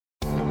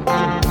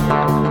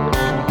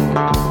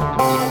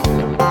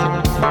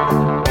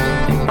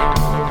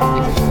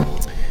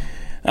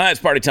All right,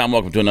 it's party time.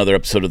 Welcome to another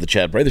episode of the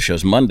Chad Brady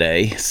Show's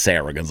Monday.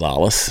 Sara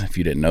Gonzales. If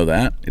you didn't know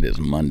that, it is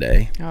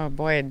Monday. Oh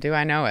boy, do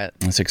I know it.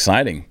 That's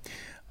exciting.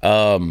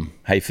 How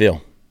you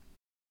feel?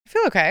 I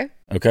feel okay.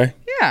 Okay?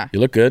 Yeah.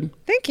 You look good.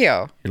 Thank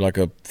you. You're like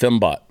a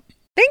fembot.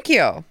 Thank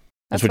you.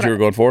 That's what you were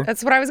going for?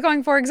 That's what I was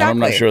going for, exactly. I'm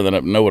not sure that I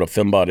know what a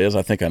fembot is.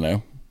 I think I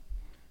know.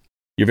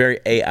 You're very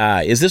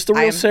AI. Is this the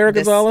real Sara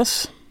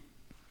Gonzales?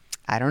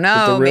 I don't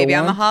know. Maybe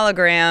I'm a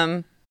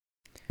hologram.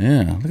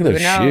 Yeah. Look at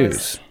those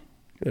shoes.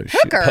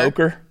 Hooker.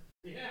 Poker?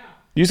 Yeah.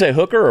 You say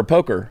hooker or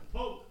poker?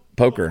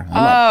 Poker.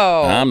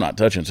 I'm not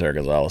touching Sara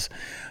Gonzales.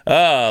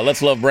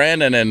 Let's love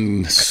Brandon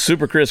and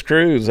Super Chris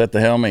Cruz at the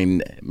helm.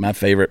 And my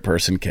favorite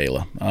person,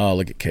 Kayla. Oh,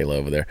 look at Kayla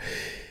over there.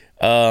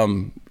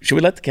 Should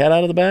we let the cat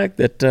out of the bag?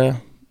 That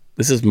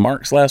this is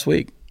Mark's last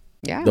week.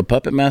 Yeah. The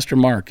Puppet Master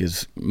Mark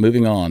is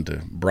moving on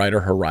to brighter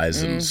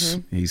horizons.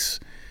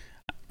 Mm-hmm.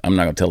 I'm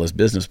not going to tell his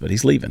business, but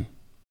he's leaving.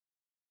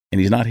 And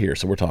he's not here,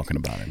 so we're talking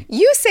about him.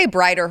 You say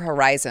brighter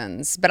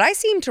horizons, but I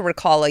seem to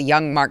recall a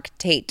young Mark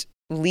Tate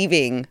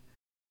leaving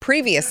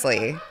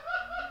previously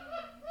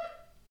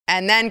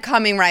and then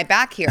coming right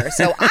back here.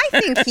 So I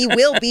think he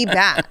will be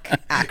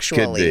back,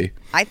 actually. Could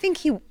be.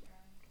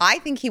 I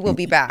think he will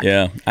be back.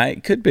 Yeah,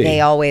 it could be.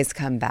 They always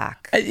come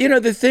back. You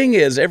know, the thing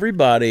is,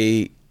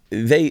 everybody,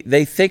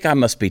 they think I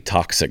must be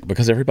toxic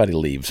because everybody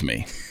leaves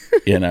me.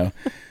 You know,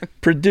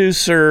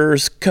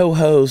 producers,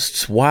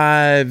 co-hosts,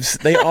 wives,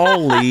 they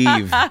all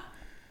leave.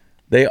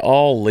 They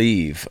all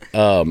leave.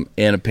 And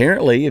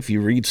apparently, if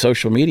you read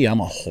social media, I'm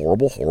a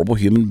horrible, horrible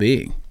human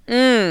being.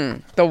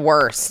 The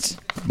worst.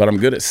 But I'm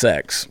good at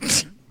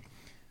sex.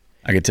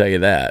 I can tell you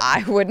that.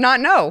 I would not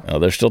know. Oh,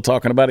 they're still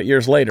talking about it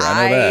years later.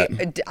 I know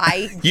that.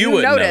 I you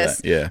do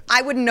notice. Know that. Yeah.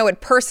 I wouldn't know it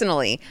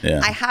personally.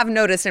 Yeah. I have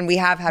noticed, and we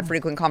have had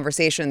frequent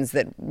conversations,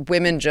 that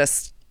women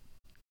just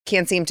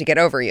can't seem to get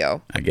over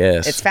you. I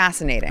guess. It's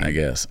fascinating. I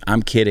guess.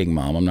 I'm kidding,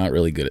 Mom. I'm not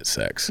really good at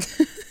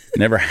sex.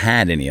 Never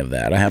had any of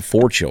that. I have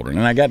 4 children,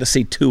 and I got to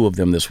see 2 of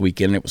them this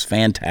weekend, and it was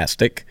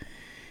fantastic.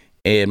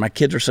 And my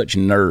kids are such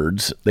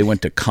nerds. They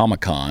went to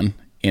Comic-Con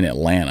in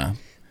Atlanta.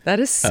 That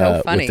is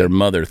so funny. With their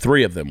mother.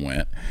 3 of them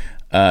went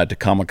to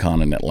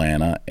Comic-Con in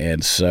Atlanta,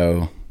 and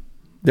so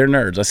they're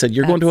nerds. I said,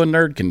 "You're going to a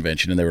nerd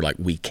convention," and they were like,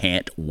 "We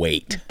can't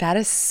wait." That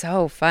is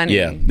so funny.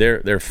 Yeah,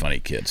 they're funny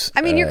kids.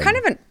 I mean, you're kind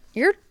of a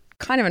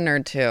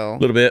nerd too. A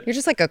little bit. You're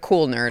just like a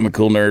cool nerd. I'm a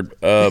cool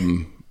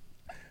nerd.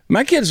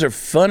 My kids are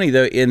funny,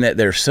 though, in that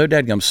they're so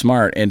dadgum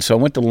smart. And so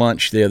I went to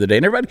lunch the other day,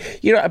 and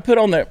everybody, I put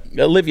on there,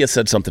 Olivia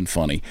said something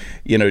funny.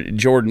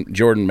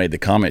 Jordan made the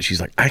comment.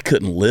 She's like, I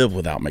couldn't live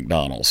without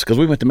McDonald's, because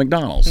we went to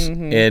McDonald's.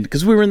 Mm-hmm. And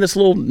because we were in this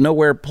little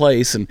nowhere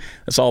place, and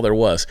that's all there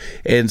was.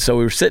 And so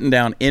we were sitting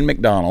down in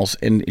McDonald's,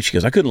 and she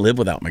goes, I couldn't live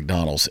without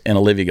McDonald's. And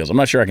Olivia goes, I'm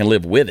not sure I can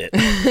live with it.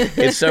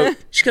 And so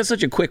she got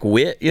such a quick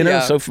wit,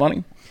 so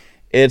funny.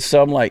 And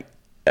so I'm like,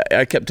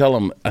 I kept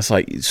telling them, I was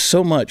like,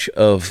 so much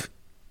of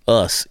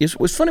us. It's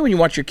funny when you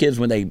watch your kids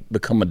when they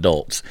become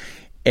adults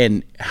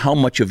and how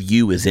much of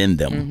you is in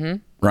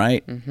them,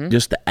 right? Mm-hmm.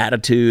 Just the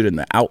attitude and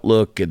the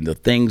outlook and the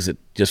things that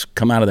just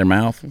come out of their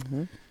mouth.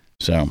 Mm-hmm.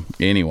 So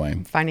anyway.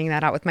 I'm finding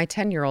that out with my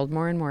 10-year-old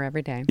more and more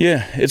every day.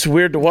 Yeah, it's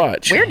weird to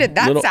watch. Where did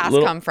that sass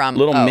come from?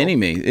 Little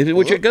mini-me,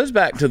 which it goes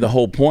back to the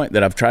whole point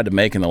that I've tried to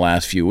make in the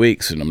last few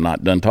weeks, and I'm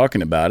not done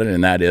talking about it,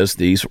 and that is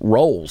these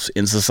roles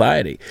in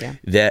society. Yeah.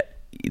 That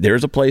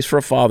there's a place for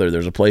a father,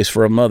 there's a place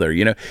for a mother,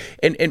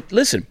 And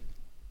listen,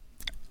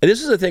 this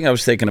is the thing I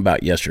was thinking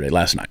about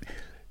last night.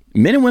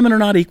 Men and women are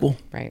not equal.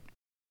 Right.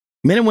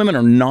 Men and women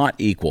are not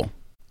equal.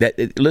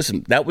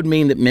 Listen, that would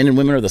mean that men and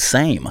women are the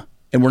same,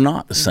 and we're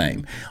not the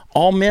same.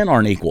 All men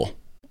aren't equal.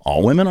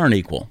 All women aren't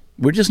equal.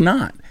 We're just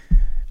not.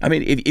 I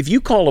mean, if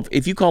you call a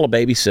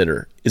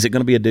babysitter, is it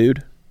going to be a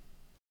dude?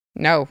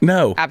 No.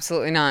 No.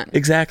 Absolutely not.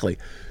 Exactly.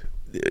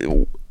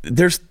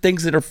 There's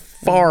things that are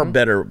far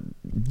better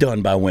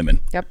done by women.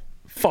 Yep.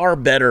 Far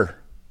better.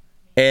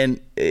 And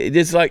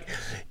it's like,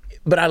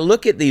 but I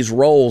look at these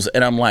roles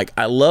and I'm like,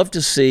 I love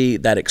to see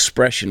that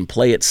expression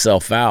play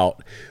itself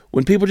out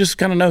when people just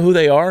kind of know who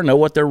they are, know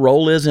what their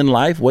role is in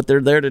life, what they're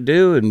there to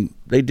do, and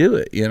they do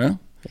it, Yeah.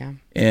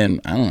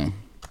 And I don't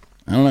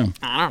know.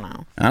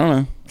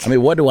 I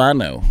mean, what do I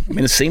know? I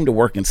mean, it seemed to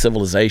work in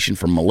civilization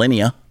for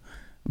millennia,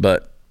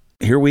 but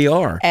here we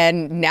are.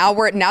 And now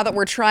that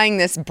we're trying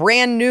this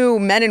brand new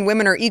men and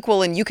women are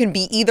equal and you can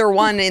be either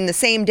one in the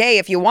same day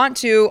if you want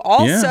to.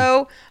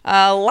 Also,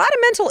 a lot of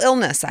mental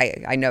illness,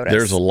 I noticed.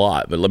 There's a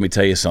lot, but let me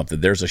tell you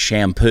something. There's a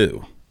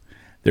shampoo.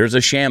 There's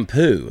a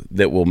shampoo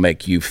that will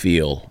make you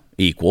feel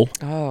equal.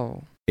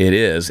 Oh. It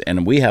is,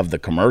 and we have the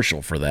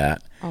commercial for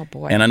that. Oh,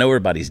 boy. And I know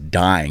everybody's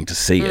dying to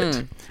see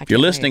it. If you're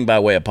listening by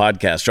way of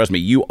podcast, trust me,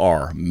 you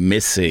are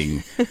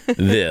missing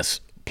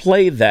this.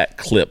 Play that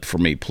clip for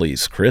me,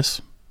 please,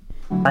 Chris.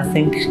 I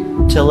think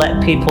to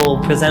let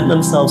people present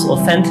themselves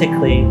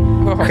authentically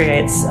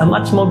creates a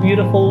much more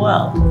beautiful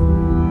world.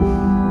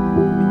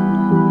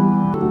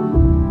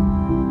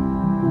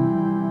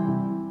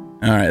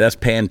 All right, that's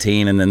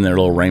Pantene and then their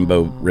little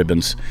rainbow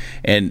ribbons.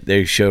 And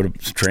they showed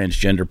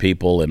transgender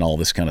people and all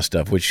this kind of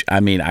stuff, which, I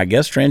mean, I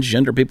guess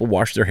transgender people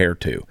wash their hair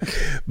too.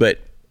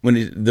 But when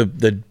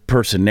the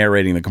person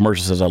narrating the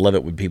commercial says, I love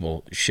it when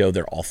people show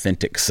their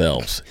authentic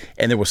selves.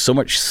 And there was so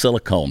much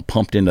silicone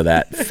pumped into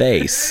that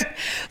face.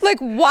 Like,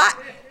 what?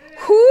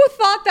 Who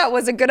thought that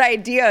was a good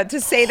idea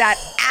to say that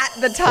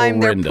at the time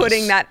they're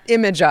putting that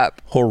image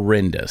up?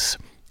 Horrendous.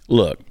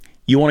 Look,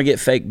 you want to get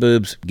fake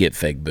boobs? Get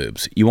fake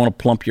boobs. You want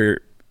to plump your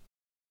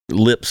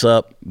lips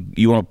up?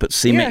 You want to put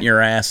cement in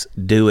your ass?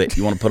 Do it.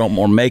 You want to put on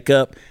more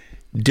makeup?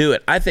 Do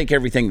it. I think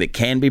everything that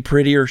can be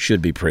prettier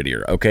should be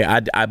prettier. Okay,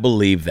 I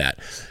believe that,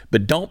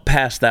 but don't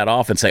pass that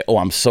off and say, "Oh,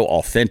 I'm so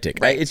authentic."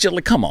 Right. It's just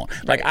like, come on.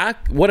 Like,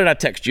 what did I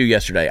text you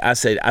yesterday? I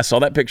said I saw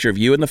that picture of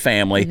you and the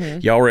family.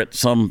 Y'all were at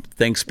some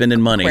thing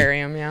spending money.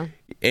 Aquarium, yeah.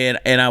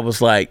 And I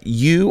was like,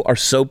 you are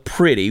so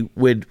pretty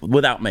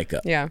without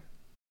makeup. Yeah.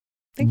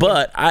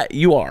 But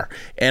you are,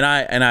 and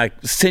I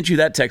sent you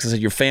that text. I said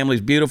your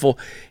family's beautiful,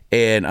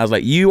 and I was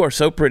like, you are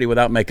so pretty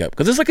without makeup,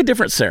 because it's like a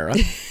different Sarah.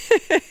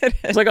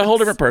 It's like a whole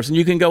different person.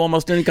 You can go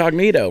almost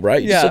incognito,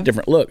 right? Yeah. It's a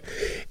different look,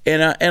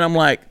 and I'm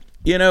like,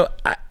 the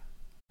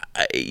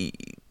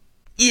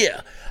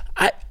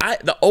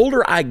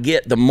older I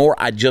get, the more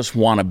I just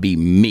want to be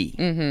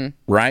me,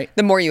 right?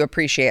 The more you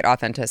appreciate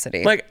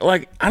authenticity.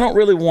 Like I don't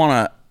really want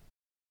to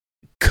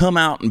come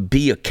out and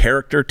be a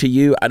character to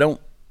you. I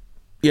don't.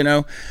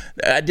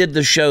 I did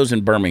the shows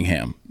in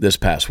Birmingham this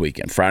past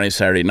weekend, Friday,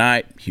 Saturday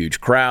night,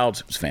 huge crowds.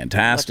 It was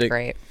fantastic. That's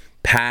great.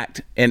 Packed.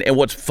 And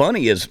what's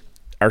funny is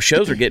our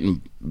shows are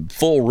getting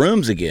full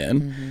rooms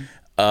again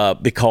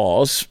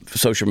because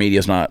social media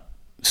is not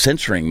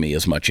censoring me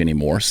as much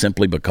anymore,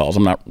 simply because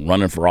I'm not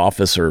running for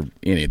office or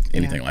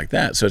anything like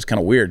that. So it's kind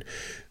of weird.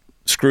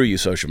 Screw you,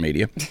 social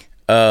media.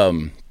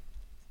 But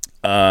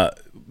I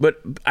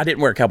didn't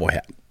wear a cowboy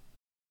hat.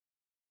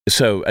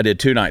 So I did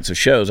 2 nights of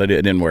shows. I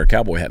didn't wear a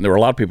cowboy hat. And there were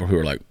a lot of people who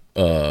were like,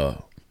 and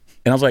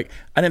I was like,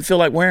 I didn't feel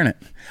like wearing it.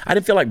 I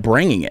didn't feel like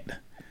bringing it.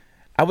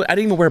 I didn't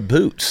even wear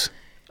boots.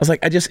 I was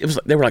like,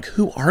 they were like,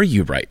 who are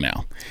you right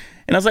now?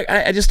 And I was like,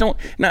 I just don't.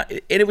 Now,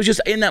 and it was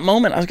just in that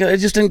moment, I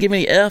just didn't give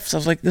any F's. I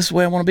was like, this is the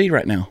way I want to be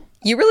right now.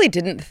 You really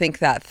didn't think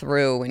that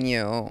through when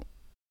you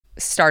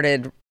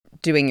started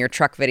doing your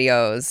truck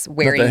videos,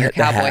 wearing your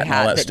cowboy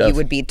hat, that you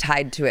would be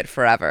tied to it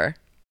forever.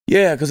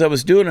 Yeah, because I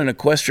was doing an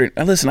equestrian.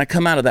 Now listen, I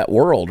come out of that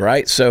world,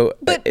 right? So,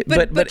 but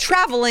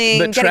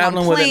traveling, getting on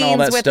planes with it and all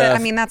that with stuff, it.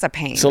 I mean, that's a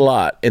pain. It's a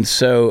lot. And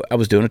so I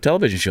was doing a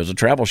television show, a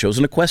travel show,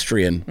 an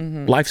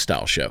equestrian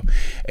lifestyle show,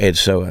 and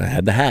so I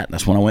had the hat. And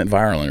that's when I went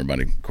viral, and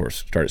everybody, of course,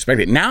 started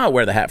expecting it. Now I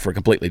wear the hat for a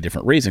completely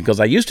different reason, because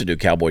I used to do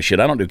cowboy shit.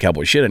 I don't do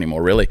cowboy shit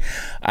anymore, really.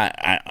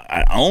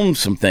 I own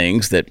some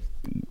things that,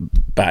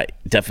 by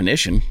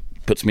definition,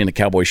 puts me in the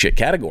cowboy shit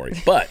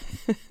category, but.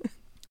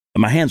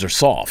 My hands are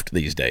soft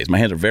these days. My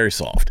hands are very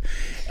soft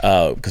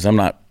because I'm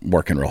not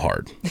working real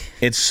hard.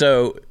 It's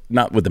so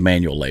not with the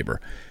manual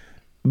labor,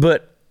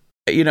 but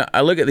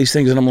I look at these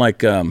things and I'm like,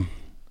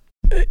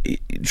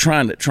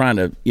 trying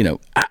to,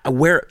 I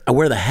wear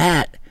the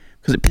hat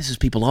because it pisses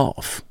people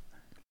off.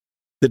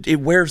 It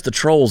wears the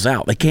trolls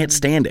out. They can't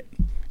stand it.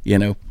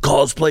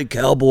 Cosplay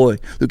cowboy.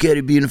 Look at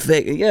it being a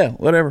fake. Yeah,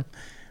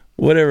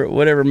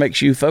 whatever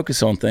makes you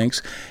focus on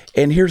things.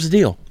 And here's the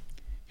deal.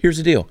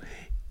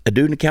 A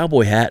dude in a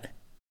cowboy hat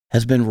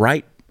has been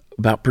right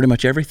about pretty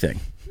much everything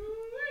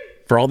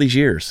for all these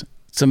years.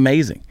 It's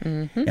amazing.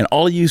 And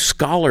all you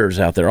scholars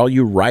out there, all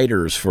you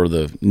writers for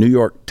the New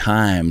York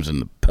Times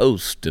and the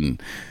Post and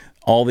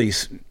all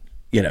these,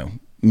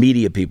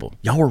 media people,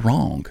 y'all were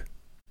wrong.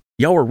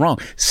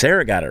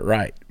 Sarah got it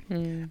right.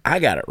 I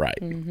got it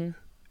right.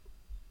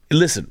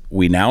 Listen,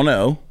 we now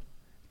know,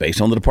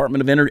 based on the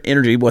Department of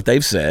Energy, what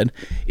they've said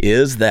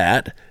is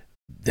that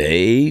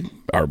they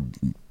are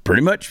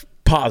pretty much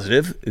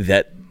positive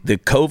that the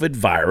COVID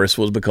virus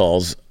was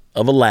because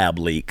of a lab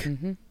leak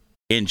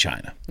in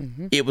China.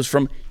 It was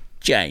from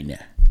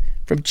China.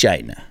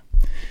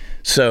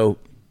 So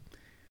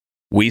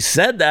we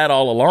said that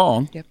all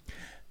along. Yep.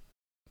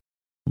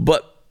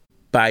 But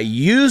by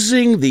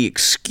using the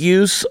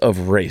excuse of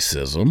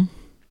racism,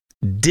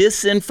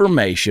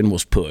 disinformation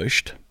was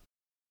pushed.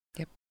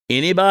 Yep.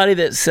 Anybody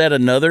that said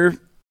another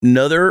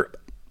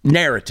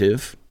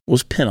narrative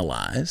was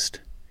penalized.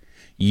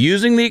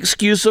 Using the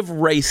excuse of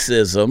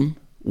racism,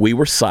 we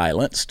were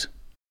silenced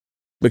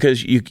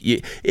because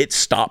it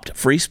stopped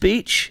free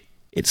speech.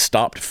 It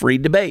stopped free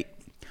debate.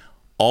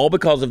 All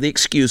because of the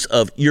excuse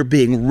of you're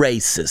being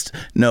racist.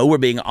 No, we're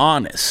being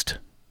honest.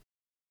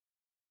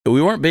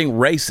 We weren't being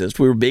racist.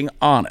 We were being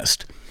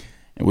honest.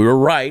 And we were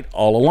right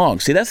all along.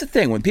 See, that's the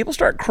thing. When people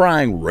start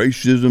crying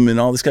racism and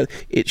all this kind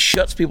of, it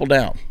shuts people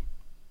down.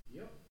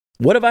 Yep.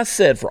 What have I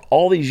said for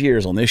all these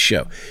years on this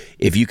show?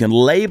 If you can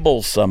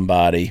label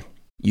somebody,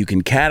 you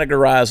can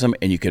categorize them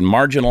and you can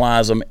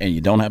marginalize them and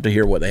you don't have to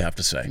hear what they have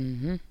to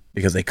say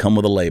because they come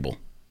with a label.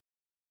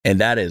 And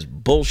that is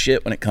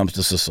bullshit when it comes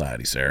to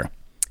society, Sarah.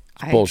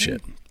 It's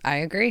bullshit. I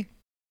agree.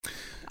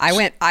 I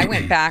went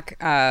back.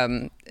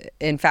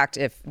 In fact,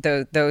 if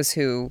those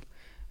who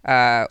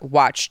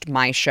watched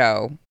my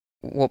show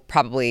will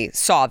probably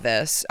saw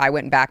this. I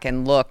went back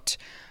and looked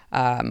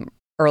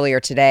earlier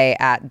today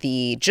at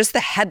just the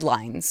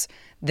headlines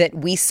that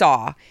we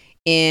saw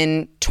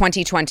in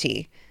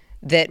 2020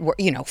 that,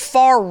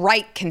 far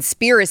right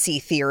conspiracy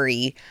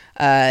theory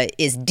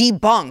is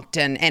debunked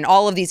and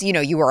all of these,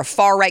 you were a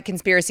far right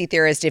conspiracy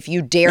theorist if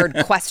you dared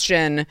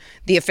question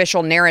the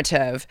official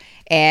narrative.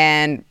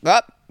 And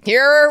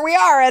here we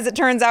are. As it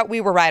turns out,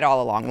 we were right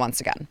all along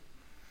once again.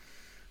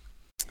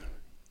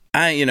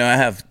 I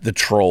have the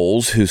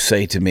trolls who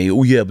say to me,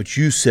 oh, yeah, but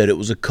you said it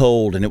was a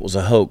cold and it was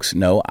a hoax.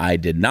 No, I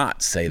did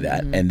not say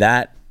that. And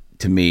that,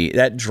 to me,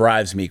 that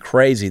drives me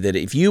crazy, that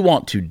if you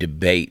want to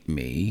debate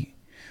me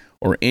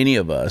or any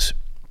of us,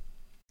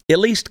 at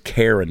least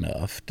care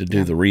enough to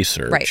do the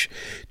research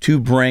to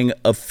bring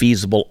a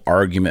feasible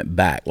argument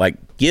back.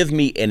 Like, give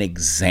me an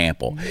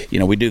example.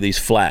 We do these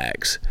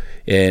flags,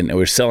 and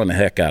we're selling the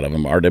heck out of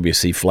them,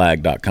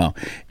 rwcflag.com.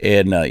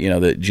 And,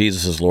 that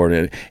Jesus is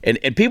Lord.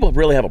 And people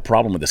really have a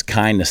problem with this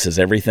kindness is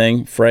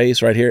everything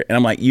phrase right here. And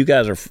I'm like, you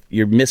guys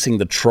you're missing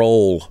the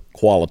troll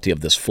quality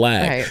of this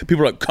flag. Right.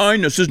 People are like,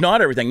 kindness is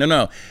not everything.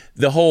 No.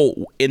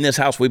 In this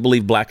house, we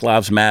believe Black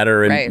Lives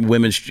Matter and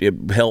women's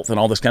health and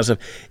all this kind of stuff.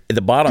 At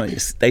the bottom,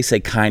 they say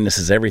kindness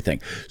is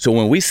everything. So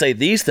when we say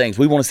these things,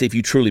 we want to see if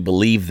you truly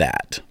believe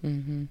that.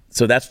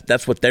 So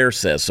that's what theirs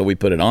says. So we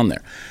put it on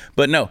there.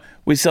 But no,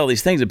 we sell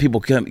these things and people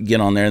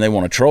get on there and they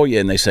want to troll you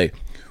and they say,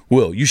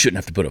 well, you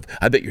shouldn't have to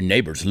I bet your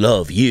neighbors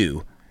love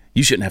you.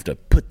 You shouldn't have to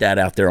put that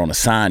out there on a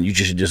sign. You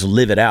should just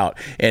live it out.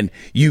 And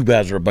you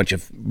guys are a bunch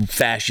of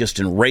fascists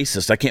and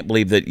racists. I can't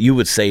believe that you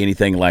would say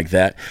anything like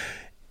that.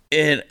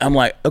 And I'm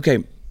like,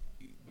 okay,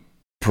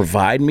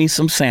 provide me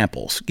some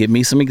samples. Give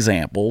me some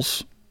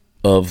examples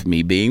of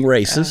me being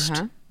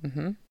racist.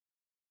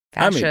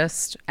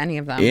 Fascist, any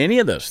of them. Any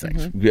of those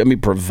things.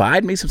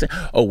 Provide me some.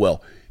 Oh,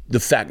 well, the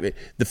fact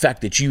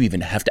that you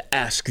even have to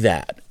ask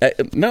that.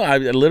 No, I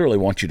literally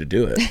want you to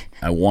do it.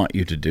 I want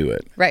you to do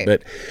it. Right.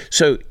 But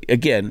so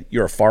again,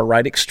 you're a far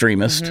right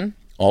extremist.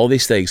 All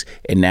these things,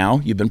 and now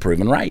you've been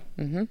proven right.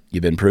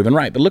 You've been proven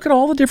right. But look at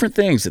all the different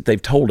things that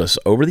they've told us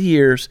over the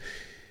years.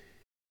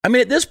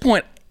 At this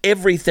point,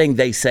 everything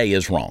they say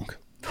is wrong.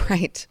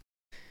 Right.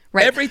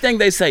 Everything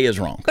they say is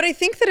wrong. But I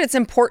think that it's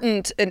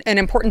important, an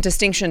important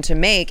distinction to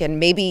make, and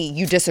maybe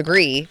you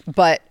disagree,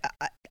 but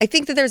I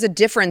think that there's a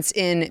difference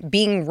in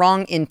being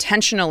wrong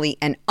intentionally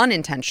and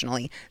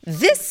unintentionally.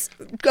 This,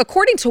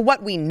 according to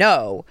what we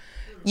know,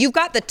 you've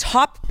got the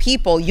top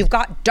people, you've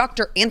got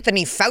Dr.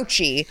 Anthony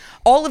Fauci,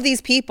 all of these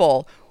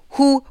people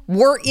who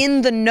were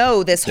in the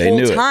know this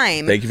whole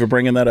time. Thank you for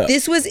bringing that up.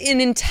 This was an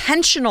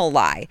intentional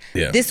lie.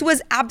 Yeah. This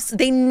was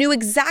they knew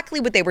exactly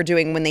what they were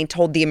doing when they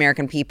told the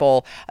American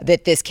people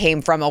that this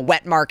came from a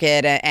wet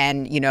market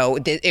and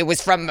it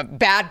was from a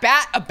bad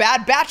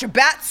batch of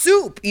bat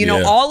soup.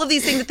 All of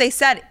these things that they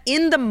said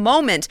in the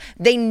moment,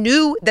 they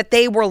knew that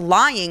they were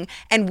lying,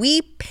 and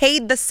we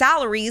paid the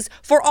salaries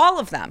for all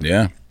of them.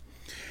 Yeah.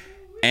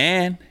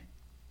 And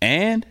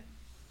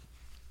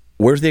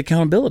where's the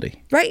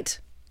accountability? Right.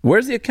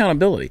 Where's the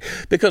accountability?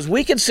 Because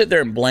we can sit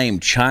there and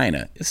blame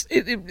China.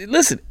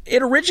 Listen,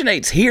 it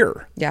originates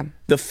here. Yeah.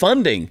 The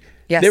funding,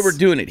 they were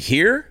doing it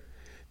here.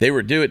 They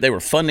were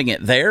funding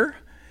it there.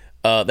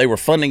 They were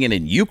funding it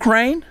in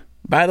Ukraine,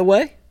 by the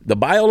way. The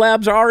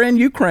biolabs are in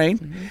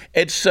Ukraine.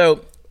 And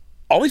so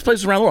all these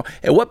places around the world.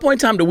 At what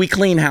point in time do we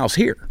clean house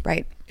here?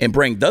 Right. And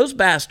bring those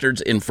bastards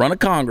in front of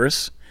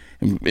Congress,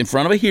 in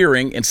front of a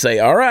hearing, and say,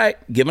 all right,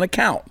 give an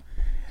account.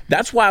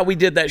 That's why we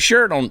did that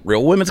shirt on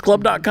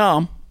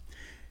realwomensclub.com.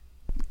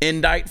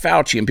 Indict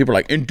Fauci, and people are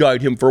like,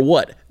 indict him for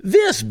what?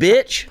 This,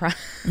 bitch.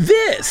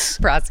 This.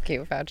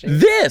 Prosecute Fauci.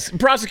 This.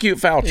 Prosecute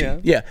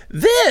Fauci. Yeah.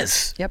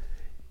 This. Yep.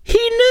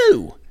 He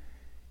knew.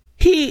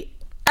 He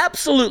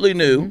absolutely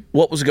knew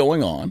what was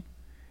going on.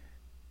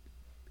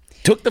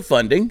 Took the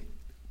funding,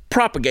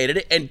 propagated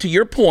it, and to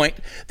your point,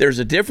 there's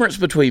a difference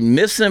between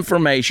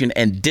misinformation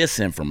and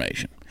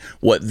disinformation.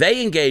 What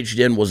they engaged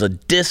in was a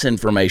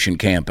disinformation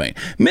campaign.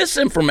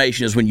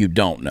 Misinformation is when you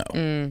don't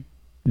know.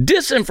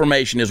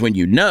 Disinformation is when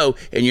you know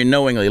and you're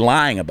knowingly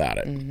lying about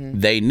it.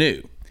 They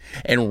knew.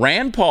 And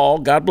Rand Paul,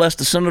 God bless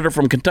the senator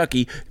from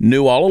Kentucky,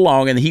 knew all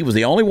along, and he was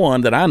the only one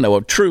that I know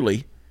of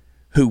truly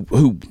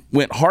who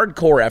went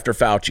hardcore after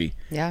Fauci.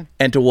 Yeah.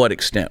 And to what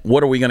extent?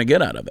 What are we going to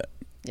get out of it?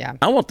 Yeah.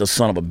 I want the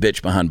son of a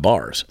bitch behind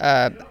bars.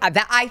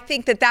 I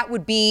think that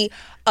would be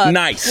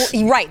nice.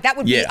 Right. That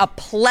would be a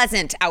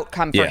pleasant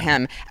outcome for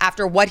him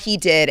after what he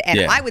did. And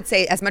I would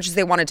say, as much as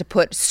they wanted to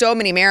put so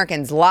many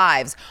Americans'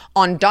 lives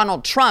on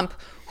Donald Trump,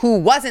 who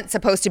wasn't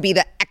supposed to be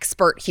the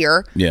expert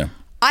here,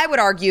 I would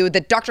argue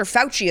that Dr.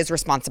 Fauci is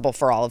responsible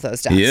for all of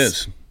those deaths. He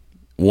is.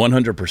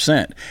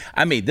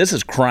 100%. This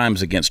is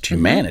crimes against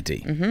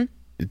humanity.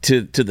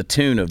 To the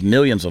tune of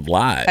millions of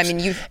lives.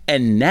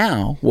 And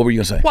now, what were you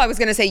going to say? Well, I was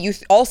going to say you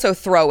also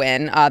throw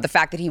in the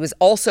fact that he was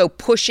also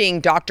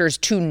pushing doctors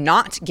to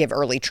not give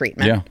early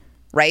treatment. Yeah.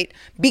 Right?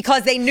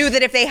 Because they knew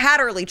that if they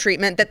had early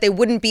treatment, that they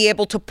wouldn't be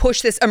able to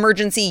push this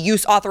emergency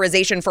use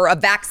authorization for a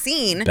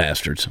vaccine.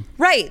 Bastards.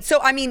 Right.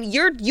 So,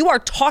 you are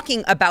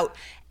talking about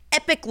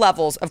epic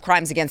levels of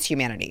crimes against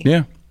humanity.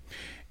 Yeah.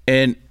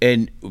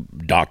 And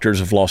doctors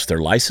have lost their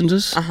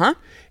licenses.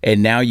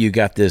 And now you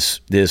got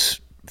this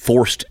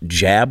forced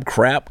jab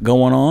crap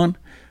going on,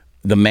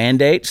 the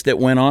mandates that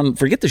went on,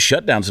 forget the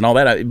shutdowns and all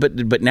that,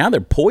 but now they're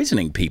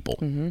poisoning people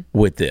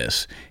with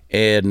this.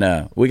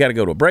 And we got to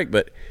go to a break,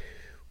 but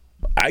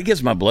I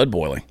guess my blood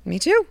boiling. Me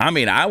too. I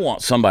mean, I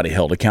want somebody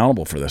held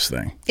accountable for this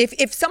thing.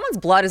 If someone's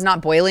blood is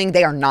not boiling,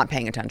 they are not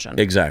paying attention.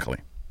 Exactly.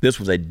 This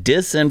was a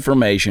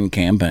disinformation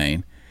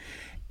campaign.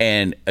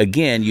 And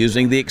again,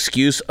 using the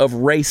excuse of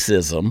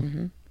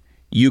racism,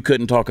 you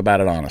couldn't talk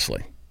about it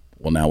honestly.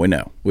 Well, now we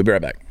know. We'll be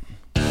right back.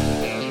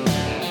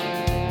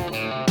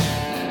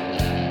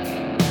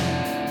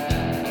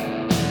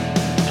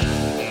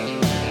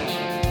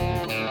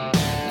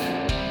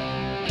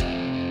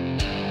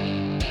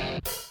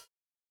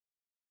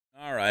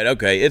 All right,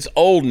 okay. It's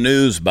old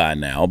news by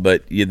now,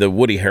 but the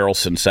Woody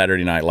Harrelson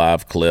Saturday Night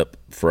Live clip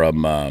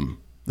from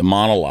the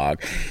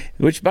monologue,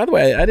 which, by the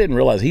way, I didn't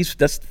realize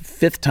that's the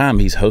 5th time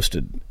he's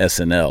hosted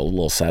SNL. A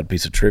little side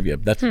piece of trivia.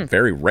 That's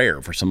very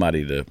rare for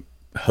somebody to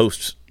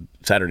host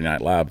Saturday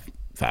Night Live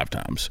 5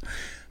 times.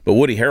 But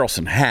Woody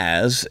Harrelson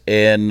has,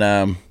 and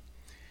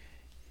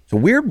it's a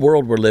weird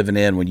world we're living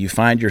in when you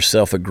find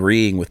yourself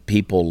agreeing with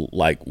people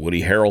like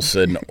Woody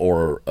Harrelson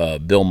or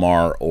Bill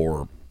Maher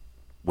or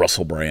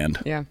Russell Brand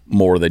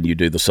more than you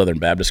do the Southern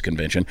Baptist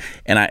Convention.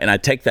 And I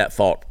take that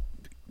thought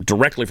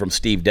directly from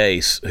Steve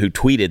Dace, who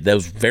tweeted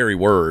those very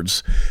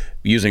words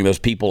using those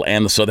people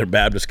and the Southern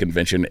Baptist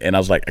Convention. And I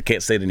was like, I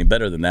can't say it any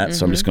better than that,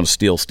 so I'm just going to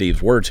steal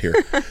Steve's words here.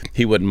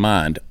 He wouldn't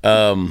mind.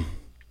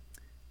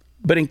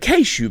 But in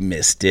case you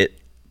missed it,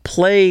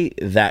 play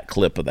that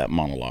clip of that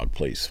monologue,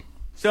 please.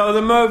 So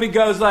the movie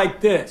goes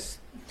like this.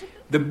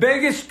 The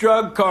biggest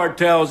drug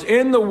cartels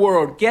in the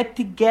world get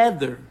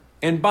together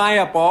and buy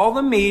up all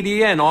the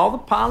media and all the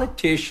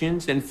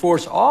politicians and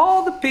force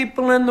all the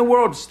people in the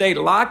world to stay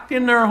locked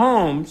in their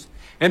homes,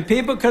 and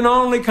people can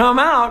only come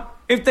out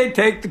if they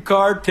take the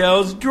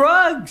cartel's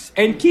drugs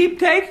and keep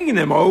taking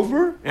them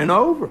over and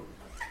over.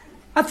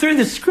 I threw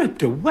the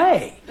script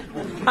away.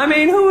 I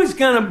mean, who is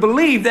going to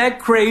believe that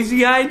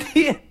crazy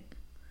idea?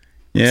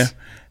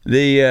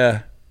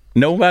 Yeah,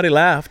 nobody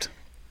laughed.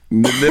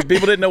 The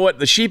people didn't know what,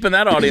 the sheep in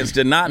that audience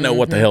did not know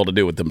what the hell to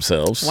do with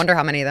themselves. Wonder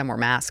how many of them were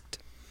masked.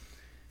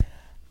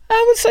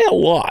 I would say a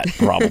lot,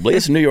 probably.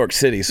 It's New York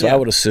City, so I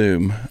would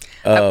assume.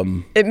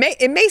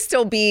 It may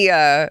still be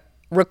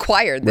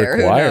required there.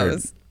 Required. Who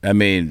knows? I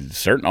mean,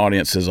 certain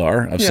audiences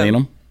are. I've seen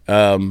them.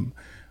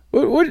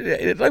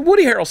 Like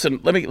Woody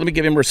Harrelson, let me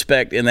give him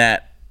respect in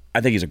that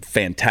I think he's a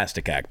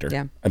fantastic actor.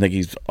 Yeah. I think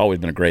he's always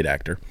been a great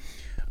actor.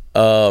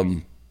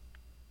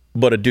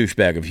 But a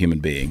douchebag of human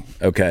being,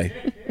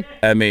 okay?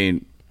 I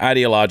mean,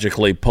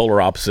 ideologically,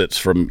 polar opposites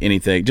from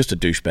anything, just a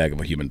douchebag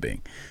of a human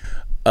being.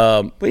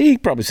 But he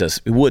probably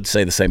would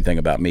say the same thing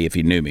about me if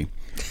he knew me.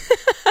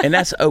 And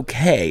that's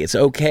okay. It's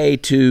okay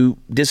to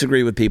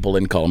disagree with people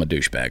and call them a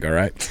douchebag, all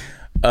right?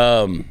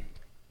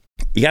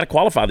 You got to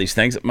qualify these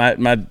things.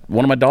 One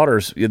of my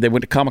daughters, they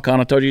went to Comic-Con.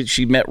 I told you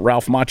she met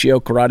Ralph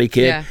Macchio, Karate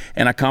Kid,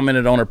 and I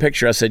commented on her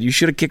picture. I said, you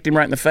should have kicked him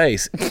right in the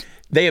face.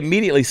 They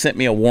immediately sent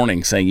me a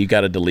warning saying, you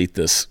got to delete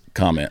this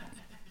comment.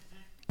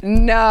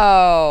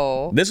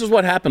 No. This is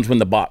what happens when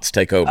the bots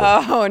take over.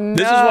 Oh, no.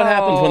 This is what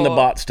happens when the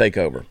bots take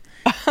over.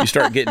 You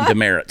start getting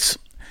demerits.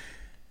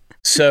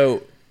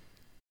 So,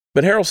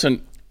 but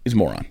Harrelson is a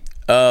moron.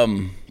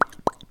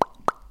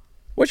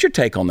 What's your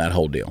take on that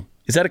whole deal?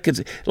 Is that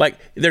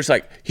there's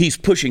he's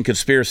pushing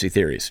conspiracy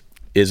theories.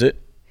 Is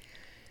it?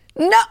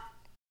 No.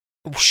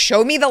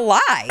 Show me the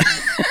lie.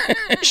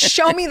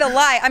 Show me the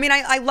lie. I mean,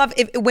 I love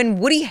when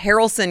Woody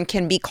Harrelson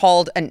can be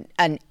called an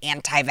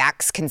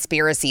anti-vax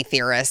conspiracy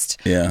theorist.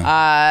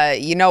 Yeah.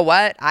 You know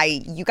what?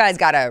 You guys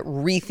got to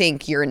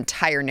rethink your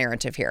entire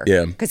narrative here.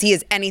 Yeah. Because he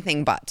is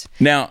anything but.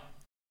 Now,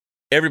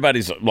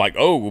 everybody's like,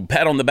 oh,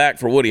 pat on the back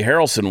for Woody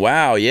Harrelson.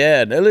 Wow,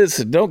 yeah. Now,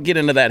 listen, don't get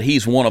into that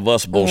he's one of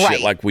us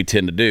bullshit like we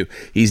tend to do.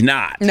 He's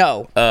not.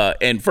 No.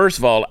 And first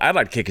of all, I'd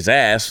like to kick his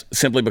ass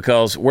simply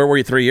because where were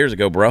you 3 years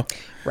ago, bro?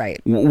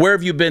 Right. Where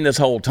have you been this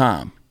whole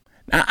time?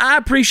 Now, I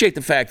appreciate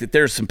the fact that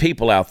there's some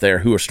people out there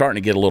who are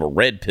starting to get a little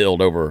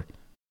red-pilled over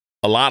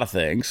a lot of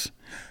things,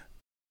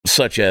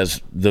 such as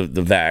the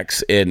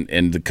vax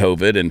and the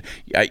COVID. And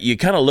you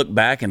kind of look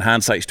back, and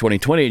hindsight's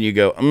 20/20, and you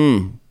go,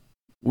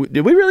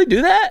 did we really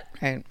do that?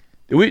 Right.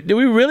 Did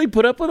we really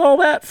put up with all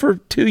that for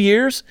 2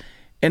 years?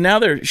 And now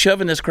they're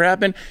shoving this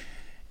crap in.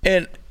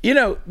 And,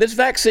 this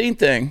vaccine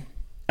thing,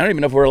 I don't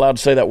even know if we're allowed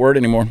to say that word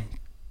anymore.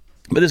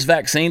 But this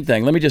vaccine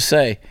thing, let me just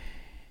say,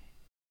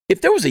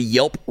 if there was a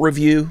Yelp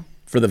review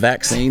for the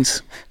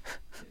vaccines,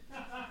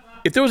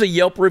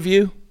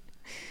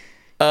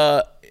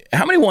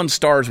 how many 1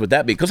 stars would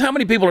that be? Because how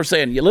many people are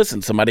saying,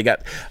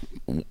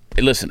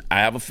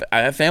 I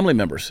have family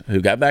members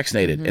who got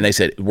vaccinated, and they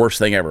said, worst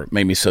thing ever,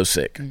 made me so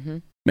sick.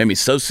 Made me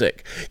so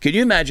sick. Can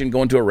you imagine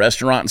going to a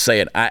restaurant and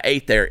saying, I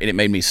ate there and it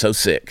made me so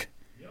sick?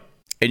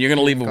 And you're going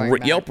to leave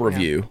a Yelp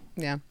review.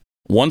 Yeah.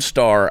 1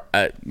 star.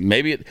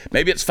 Maybe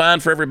it's fine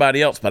for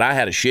everybody else, but I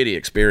had a shitty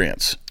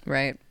experience.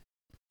 Right.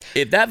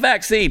 If that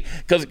vaccine,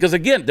 because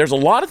again, there's a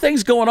lot of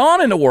things going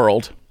on in the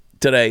world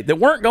today that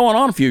weren't going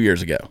on a few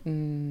years ago.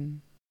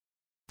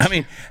 I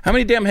mean, how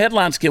many damn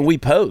headlines can we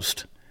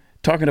post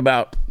talking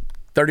about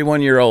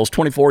 31-year-olds,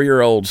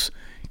 24-year-olds,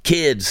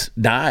 kids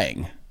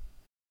dying?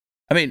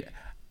 I mean,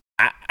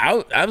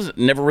 I was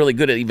never really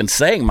good at even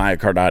saying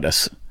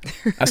myocarditis.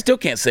 I still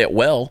can't say it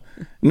well.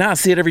 Now I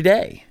see it every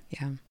day.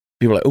 Yeah.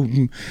 People are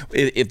like,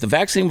 if the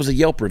vaccine was a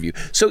Yelp review.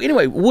 So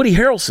anyway, Woody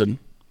Harrelson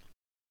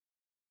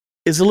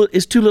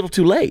is too little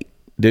too late,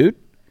 dude.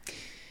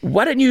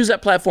 Why didn't you use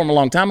that platform a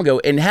long time ago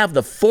and have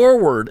the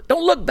forward?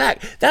 Don't look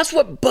back. That's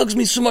what bugs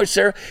me so much,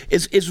 Sarah.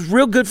 It's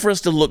real good for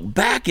us to look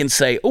back and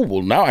say, oh,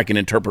 well, now I can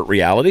interpret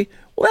reality.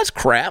 Well, that's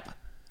crap.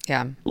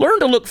 Yeah. Learn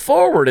to look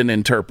forward and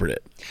interpret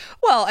it.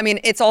 Well, I mean,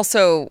 it's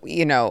also,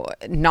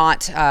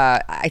 not,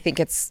 I think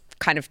it's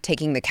kind of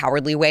taking the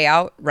cowardly way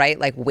out, right?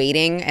 Like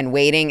waiting and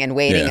waiting and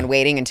waiting and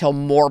waiting until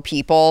more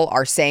people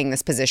are saying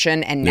this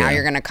position. And now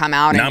you're going to come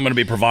out. Now I'm going to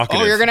be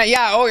provocative. You're going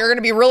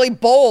to be really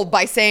bold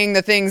by saying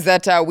the things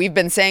that we've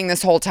been saying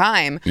this whole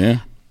time. Yeah.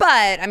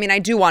 But I mean, I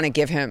do want to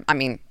give him,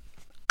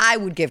 I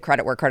would give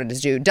credit where credit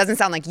is due. Doesn't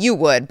sound like you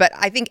would, but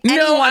I think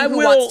anyone who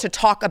wants to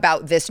talk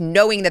about this,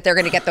 knowing that they're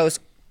going to get those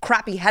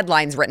crappy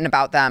headlines written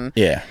about them.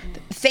 Yeah.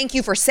 Thank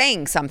you for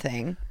saying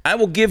something. I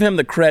will give him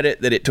the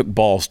credit that it took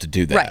balls to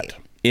do that. Right.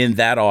 In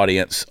that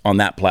audience, on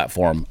that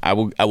platform, I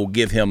will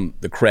give him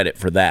the credit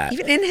for that.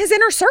 Even in his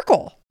inner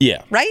circle.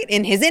 Yeah. Right?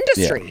 In his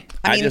industry. Yeah.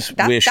 I mean, just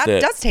that wish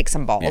that does take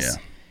some balls. Yeah.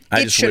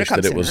 I just wish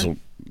that it was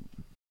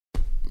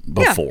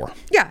before.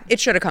 Yeah, it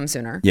should have come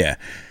sooner. Yeah.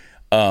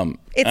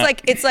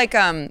 It's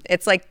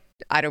like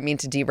I don't mean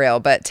to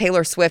derail, but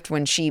Taylor Swift,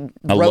 when she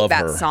wrote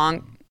that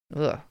song,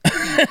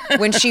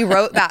 when she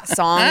wrote that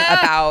song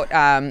about,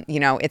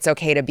 it's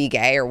okay to be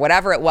gay or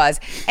whatever it was,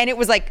 and it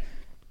was like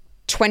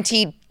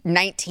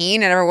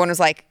 2019, and everyone was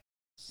like,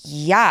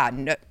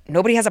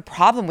 nobody has a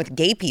problem with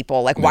gay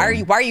people. Like, why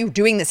are you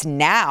doing this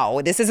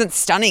now? This isn't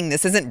stunning.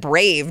 This isn't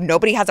brave.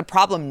 Nobody has a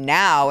problem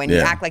now. And you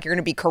act like you're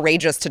going to be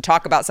courageous to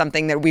talk about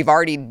something that we've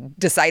already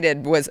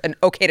decided was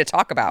okay to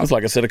talk about. It's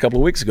like I said a couple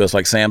of weeks ago. It's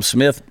like Sam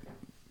Smith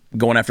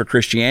going after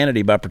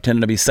Christianity by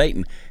pretending to be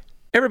Satan.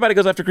 Everybody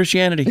goes after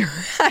Christianity.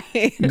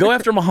 Right. Go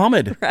after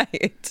Muhammad.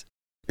 Right.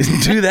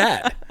 Do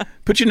that.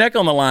 Put your neck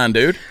on the line,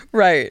 dude.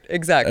 Right.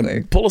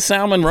 Exactly. Pull a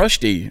Salman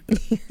Rushdie.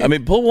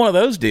 Pull one of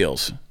those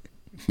deals.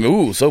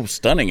 Ooh, so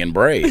stunning and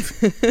brave.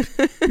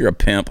 You're a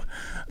pimp.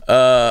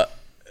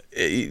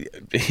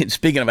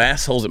 Speaking of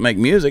assholes that make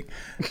music,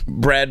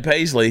 Brad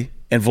Paisley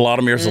and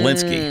Volodymyr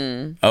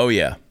Zelensky. Oh,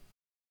 yeah.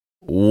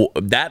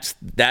 That's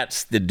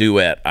the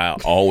duet I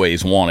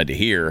always wanted to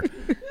hear.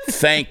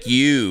 Thank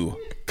you,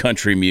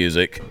 country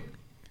music.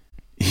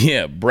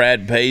 Yeah,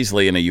 Brad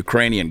Paisley and a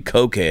Ukrainian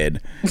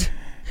cokehead.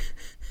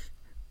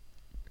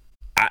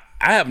 I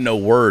have no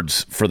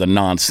words for the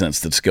nonsense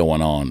that's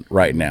going on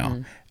right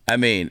now. I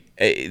mean,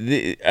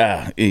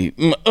 and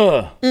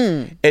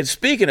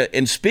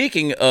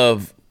speaking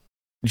of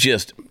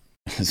just,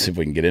 let's see if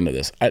we can get into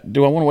this.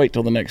 Do I want to wait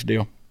till the next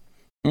deal?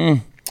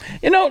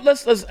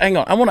 Let's hang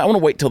on. I want to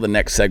wait till the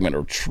next segment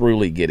or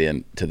truly get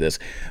into this.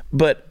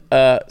 But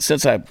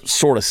since I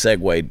sort of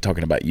segued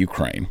talking about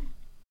Ukraine,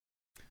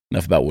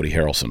 enough about Woody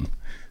Harrelson.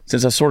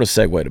 Since I sort of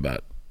segued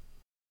about,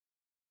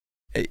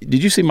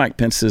 did you see Mike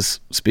Pence's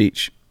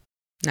speech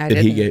that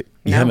he gave?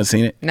 You haven't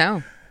seen it?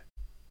 No.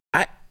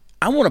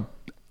 I want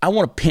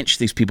to pinch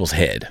these people's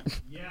head.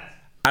 Yes.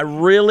 I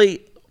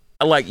really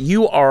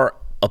you are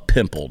a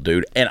pimple,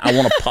 dude, and I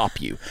want to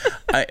pop you.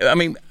 I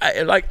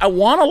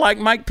want to like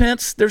Mike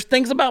Pence. There's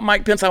things about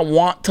Mike Pence I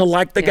want to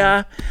like the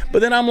guy, but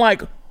then I'm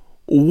like,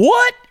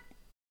 what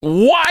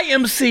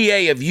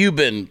YMCA have you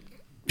been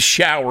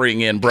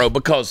showering in, bro?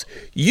 Because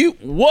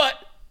what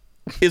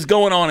is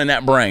going on in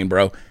that brain,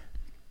 bro?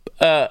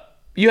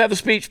 You have the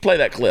speech. Play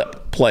that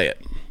clip. Play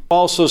it.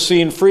 Also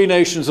seen free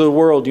nations of the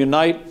world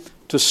unite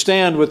to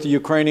stand with the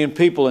Ukrainian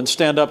people and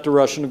stand up to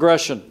Russian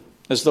aggression.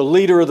 As the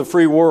leader of the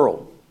free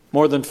world,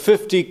 more than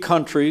 50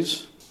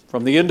 countries,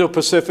 from the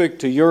Indo-Pacific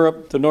to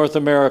Europe to North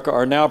America,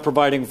 are now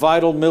providing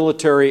vital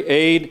military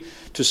aid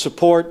to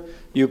support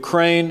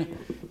Ukraine,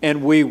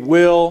 and we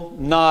will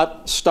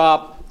not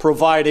stop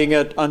providing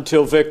it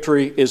until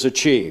victory is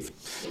achieved.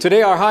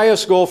 Today, our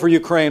highest goal for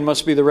Ukraine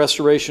must be the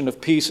restoration of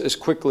peace as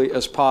quickly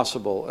as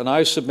possible. And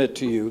I submit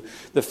to you,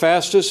 the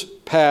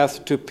fastest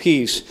path to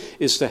peace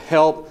is to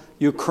help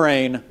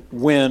Ukraine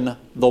win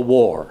the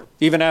war.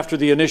 Even after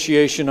the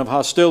initiation of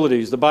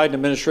hostilities, the Biden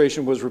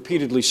administration was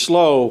repeatedly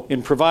slow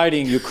in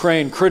providing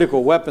Ukraine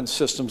critical weapon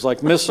systems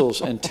like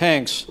missiles and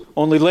tanks,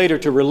 only later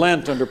to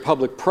relent under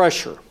public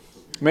pressure.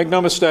 Make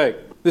no mistake,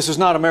 this is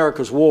not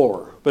America's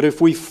war. But if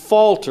we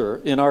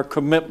falter in our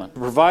commitment to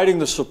providing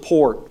the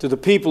support to the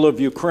people of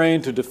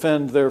Ukraine to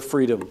defend their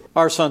freedom,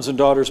 our sons and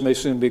daughters may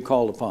soon be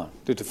called upon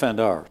to defend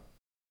ours.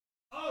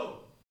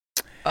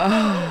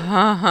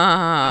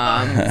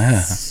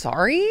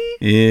 Sorry?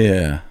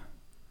 Yeah.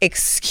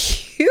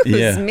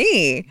 Excuse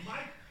me.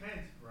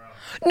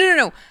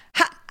 No.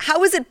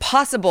 How is it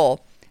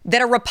possible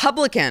that a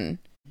Republican,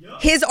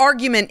 his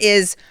argument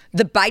is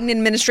the Biden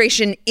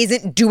administration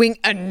isn't doing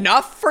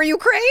enough for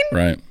Ukraine?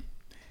 Right.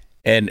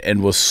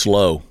 And was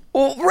slow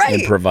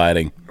in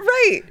providing. Right.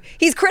 Right.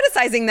 He's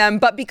criticizing them,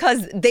 but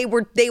because they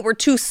were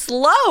too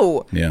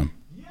slow. Yeah.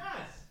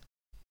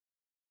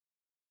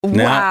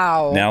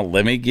 Wow. Now,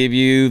 let me give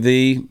you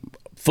the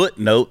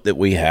footnote that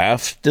we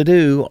have to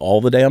do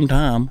all the damn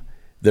time.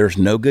 There's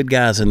no good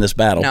guys in this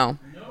battle. No.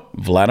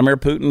 Vladimir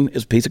Putin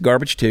is a piece of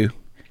garbage too.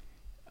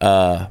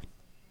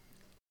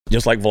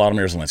 Just like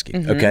Volodymyr Zelensky.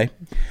 Mm-hmm. Okay.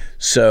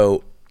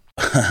 So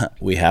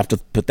we have to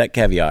put that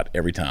caveat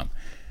every time.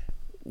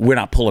 We're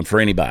not pulling for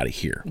anybody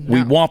here. No.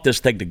 We want this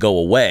thing to go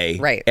away.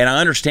 Right. And I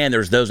understand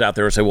there's those out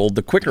there who say, well,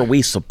 the quicker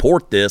we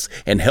support this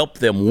and help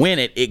them win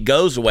it, it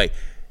goes away.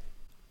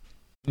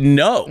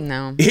 No,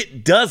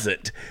 it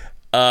doesn't.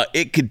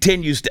 It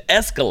continues to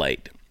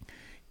escalate.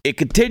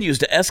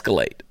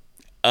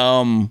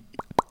 And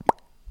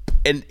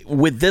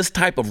with this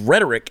type of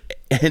rhetoric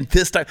and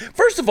this type,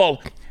 first of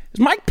all, is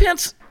Mike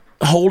Pence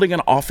holding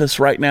an office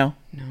right now?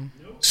 No.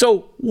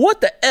 So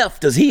what the F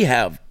does he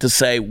have to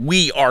say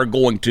we are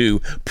going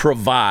to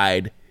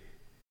provide?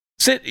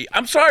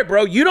 I'm sorry,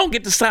 bro. You don't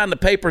get to sign the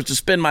papers to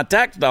spend my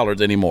tax dollars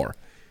anymore.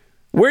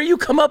 Where you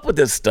come up with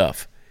this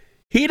stuff?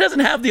 He doesn't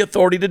have the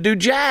authority to do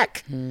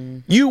jack.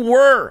 You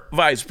were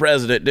vice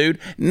president, dude.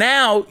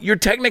 Now you're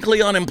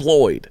technically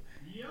unemployed.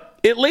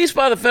 At least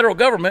by the federal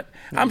government.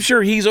 I'm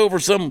sure he's over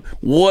some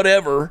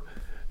whatever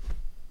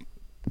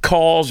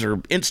cause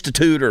or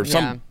institute or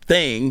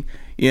something,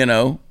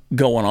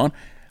 going on.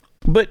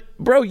 But,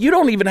 bro, you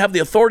don't even have the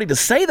authority to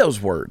say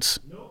those words.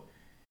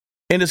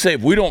 And to say,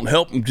 if we don't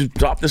help him just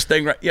stop this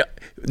thing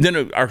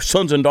then our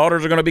sons and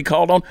daughters are going to be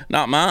called on.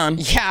 Not mine.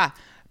 Yeah.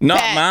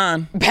 Not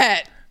mine.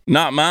 Bet.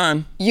 Not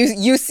mine.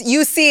 You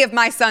see if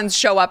my sons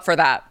show up for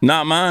that.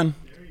 Not mine.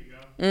 There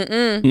you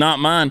go. Not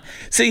mine.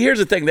 See, here's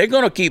the thing. They're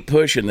going to keep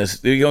pushing this.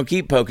 They're going to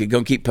keep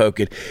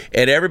poking.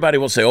 And everybody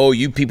will say, oh,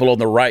 you people on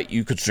the right,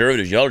 you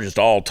conservatives, y'all just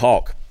all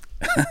talk.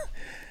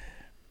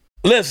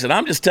 Listen,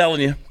 I'm just telling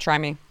you. Try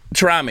me.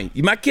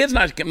 My kid's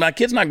not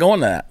going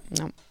to that.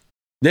 No.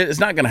 It's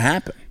not going to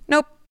happen.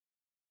 Nope.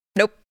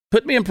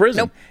 Put me in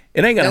prison. Nope.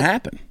 It ain't going to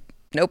happen.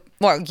 Nope.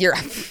 Well,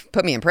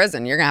 put me in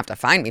prison. You're going to have to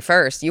find me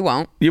first. You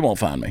won't. You won't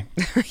find me.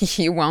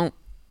 You won't.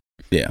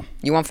 Yeah.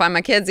 You won't find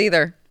my kids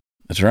either.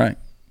 That's right.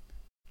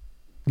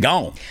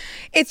 Gone.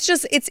 It's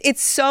just,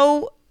 it's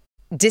so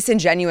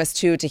disingenuous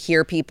too to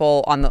hear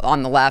people on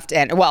the left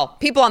and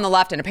people on the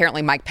left and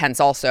apparently Mike Pence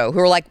also who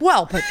are like,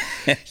 well, but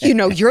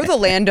you're the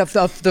land of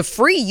the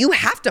free. You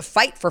have to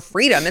fight for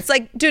freedom. It's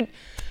like, dude,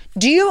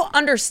 do you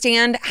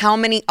understand how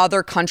many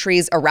other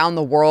countries around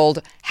the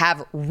world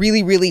have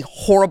really, really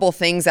horrible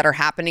things that are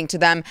happening to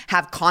them,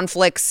 have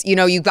conflicts?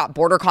 You've got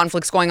border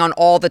conflicts going on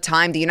all the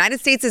time. The United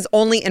States is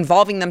only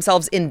involving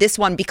themselves in this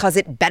one because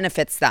it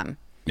benefits them.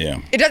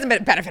 Yeah. It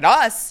doesn't benefit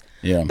us.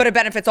 Yeah. But it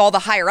benefits all the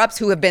higher ups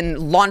who have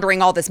been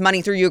laundering all this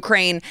money through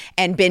Ukraine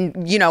and been,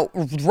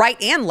 right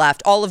and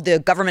left, all of the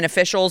government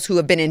officials who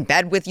have been in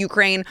bed with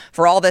Ukraine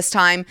for all this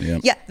time.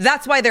 Yeah,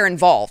 that's why they're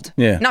involved.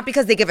 Yeah. Not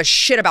because they give a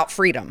shit about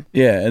freedom.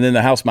 Yeah, and then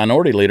the House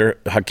Minority Leader,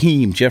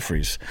 Hakeem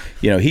Jeffries,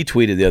 he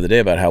tweeted the other day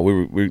about how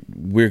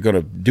we're going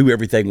to do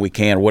everything we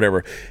can or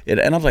whatever. And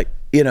I was like,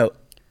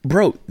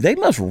 bro, they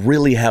must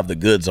really have the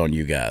goods on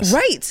you guys.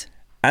 Right.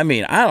 I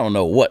mean, I don't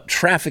know what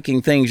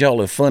trafficking things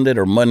y'all have funded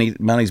or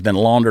money's been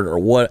laundered or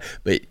what,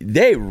 but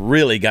they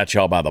really got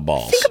y'all by the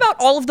balls. Think about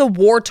all of the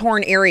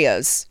war-torn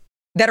areas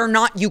that are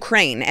not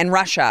Ukraine and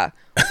Russia.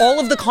 All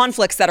of the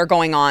conflicts that are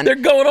going on. They're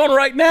going on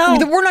right now.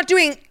 We're not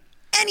doing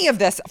any of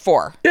this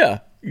for. Yeah,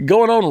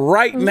 going on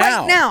right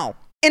now. Right now.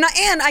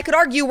 And I could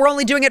argue we're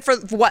only doing it for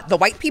what, the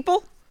white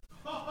people?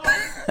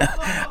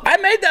 I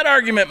made that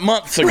argument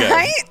months ago.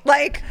 Right?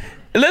 Like...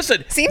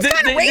 Listen, seems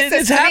kind of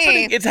racist to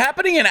me. It's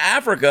happening in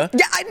Africa.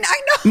 Yeah, I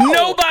know.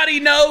 Nobody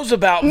knows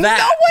about that.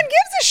 No one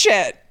gives a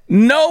shit.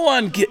 No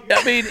one.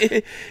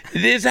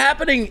 It's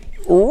happening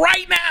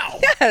right now.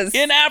 Yes.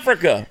 In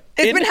Africa.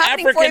 It's been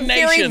happening African for a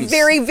very,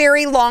 very,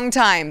 very long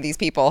time. These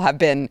people have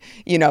been,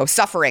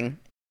 suffering.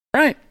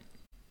 Right.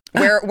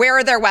 Where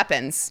are their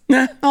weapons?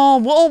 Oh,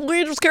 well,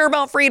 we just care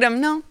about freedom.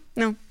 No.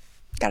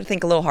 Got to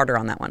think a little harder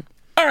on that one.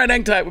 All right,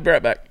 hang tight. We'll be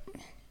right back.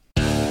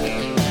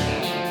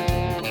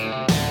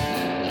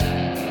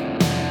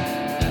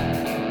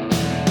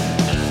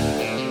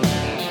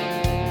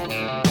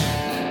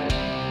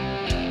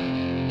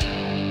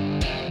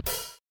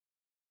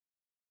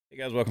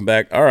 Hey guys, welcome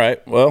back. All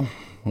right, well,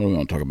 what do we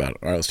want to talk about?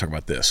 All right, let's talk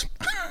about this.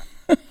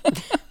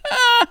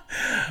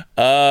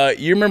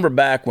 You remember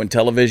back when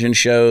television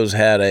shows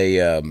had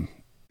a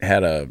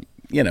kind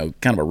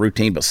of a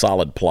routine but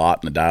solid plot,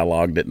 and the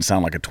dialogue didn't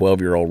sound like a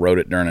 12-year-old wrote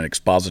it during an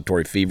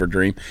expository fever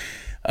dream.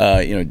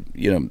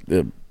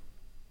 The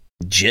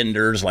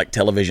genders like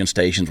television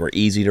stations were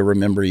easy to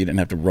remember. You didn't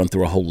have to run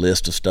through a whole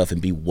list of stuff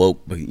and be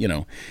woke,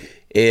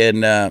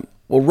 and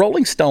well,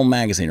 Rolling Stone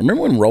magazine.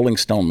 Remember when Rolling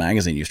Stone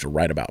magazine used to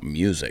write about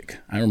music?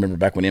 I remember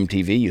back when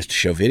MTV used to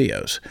show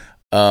videos.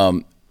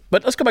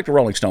 But let's go back to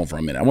Rolling Stone for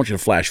a minute. I want you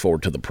to flash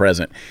forward to the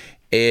present.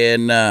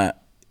 And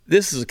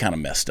this is kind of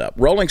messed up.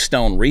 Rolling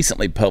Stone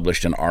recently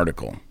published an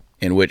article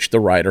in which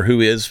the writer,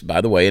 who is, by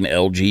the way, an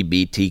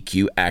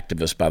LGBTQ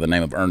activist by the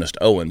name of Ernest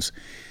Owens,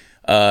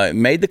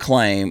 made the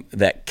claim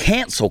that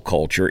cancel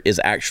culture is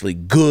actually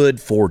good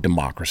for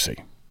democracy.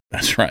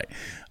 That's right.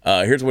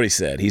 Here's what he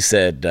said. He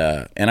said,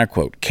 and I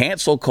quote,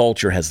 "Cancel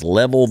culture has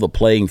leveled the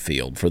playing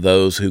field for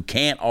those who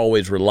can't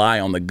always rely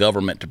on the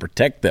government to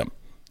protect them."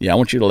 Yeah, I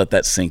want you to let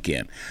that sink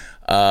in.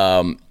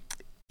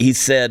 He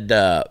said,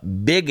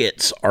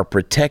 "Bigots are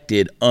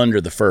protected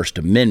under the First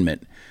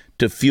Amendment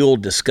to fuel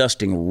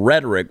disgusting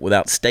rhetoric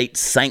without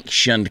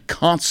state-sanctioned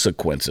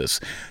consequences.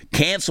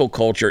 Cancel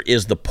culture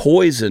is the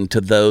poison to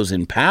those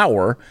in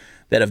power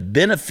that have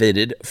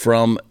benefited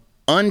from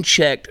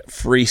unchecked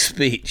free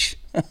speech."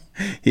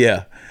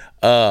 Yeah.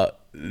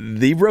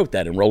 He wrote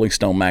that in Rolling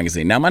Stone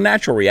magazine. Now, my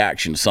natural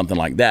reaction to something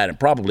like that, and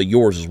probably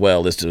yours as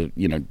well, is to,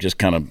 just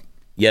kind of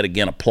yet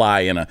again apply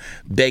in a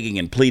begging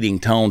and pleading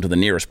tone to the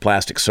nearest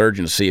plastic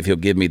surgeon to see if he'll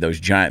give me those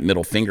giant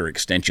middle finger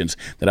extensions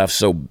that I've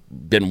so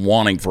been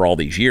wanting for all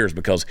these years,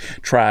 because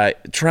try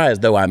as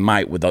though I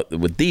might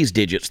with these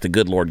digits the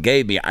good Lord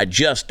gave me, I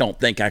just don't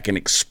think I can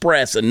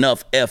express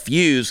enough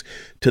FUs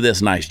to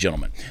this nice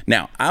gentleman.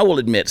 Now, I will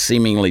admit,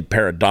 seemingly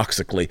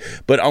paradoxically,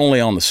 but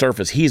only on the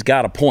surface, he's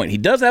got a point. He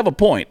does have a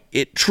point.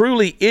 It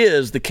truly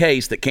is the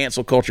case that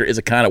cancel culture is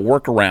a kind of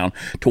workaround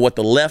to what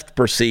the left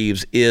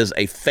perceives is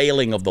a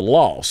failing of the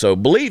law. So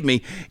believe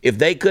me, if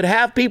they could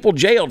have people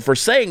jailed for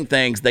saying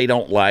things they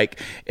don't like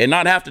and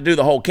not have to do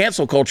the whole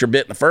cancel culture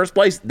bit in the first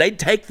place, they'd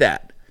take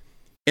that.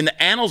 In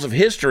the annals of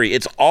history,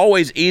 it's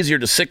always easier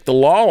to sick the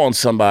law on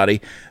somebody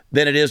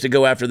than it is to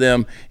go after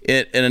them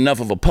in enough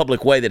of a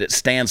public way that it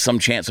stands some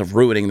chance of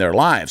ruining their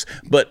lives.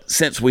 But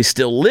since we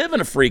still live in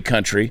a free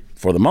country,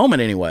 for the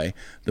moment anyway,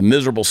 the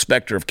miserable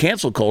specter of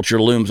cancel culture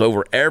looms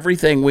over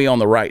everything we on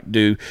the right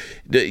do,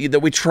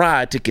 that we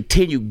try to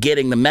continue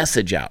getting the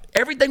message out.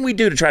 Everything we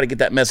do to try to get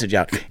that message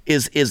out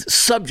is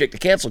subject to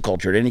cancel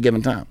culture at any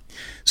given time.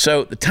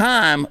 So the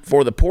time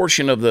for the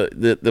portion of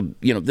the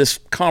this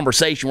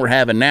conversation we're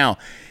having now,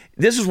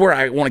 this is where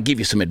I want to give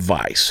you some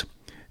advice.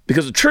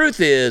 Because the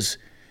truth is,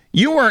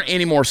 you weren't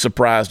any more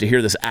surprised to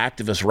hear this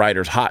activist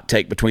writer's hot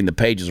take between the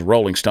pages of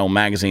Rolling Stone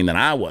magazine than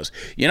I was.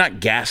 You're not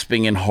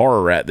gasping in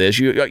horror at this.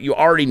 You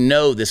already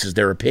know this is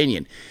their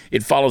opinion.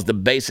 It follows the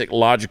basic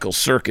logical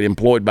circuit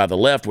employed by the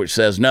left, which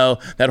says, no,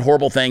 that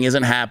horrible thing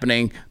isn't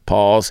happening.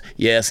 Pause.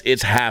 Yes,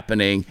 it's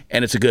happening,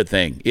 and it's a good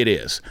thing. It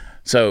is.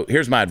 So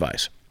here's my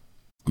advice.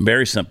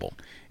 Very simple,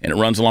 and it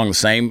runs along the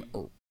same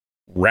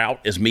route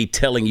as me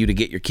telling you to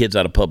get your kids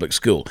out of public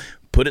school.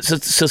 Put it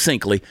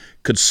succinctly,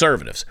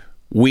 conservatives,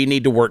 we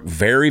need to work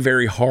very,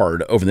 very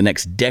hard over the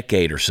next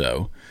decade or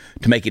so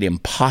to make it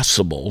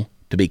impossible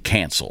to be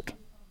canceled,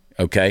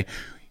 okay?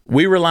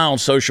 We rely on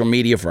social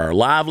media for our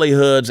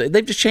livelihoods.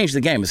 They've just changed the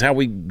game. It's how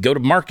we go to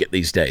market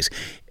these days.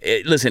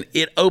 Listen,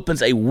 it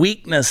opens a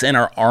weakness in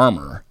our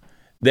armor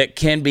that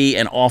can be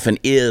and often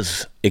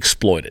is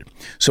exploited.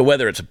 So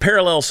whether it's a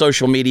parallel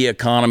social media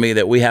economy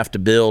that we have to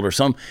build or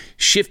some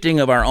shifting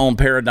of our own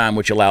paradigm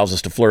which allows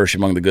us to flourish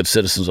among the good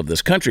citizens of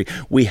this country,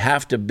 we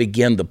have to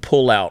begin the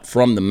pullout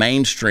from the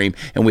mainstream,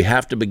 and we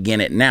have to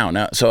begin it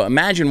now. So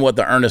imagine what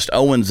the Ernest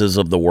Owenses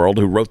of the world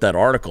who wrote that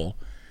article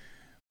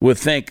would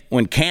think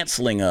when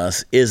canceling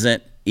us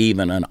isn't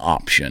even an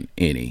option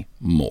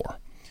anymore.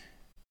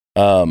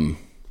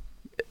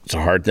 It's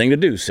a hard thing to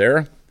do,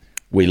 Sarah.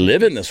 We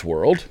live in this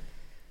world.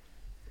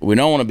 We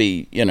don't want to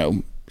be,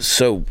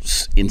 so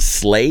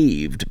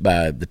enslaved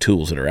by the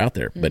tools that are out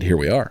there. But here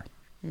we are.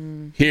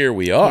 Here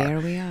we are. Here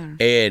we are.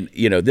 And,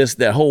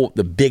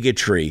 the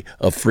bigotry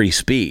of free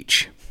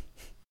speech,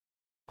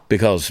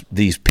 because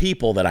these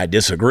people that I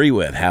disagree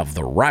with have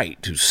the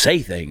right to say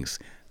things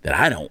that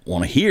I don't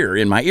want to hear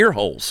in my ear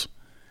holes.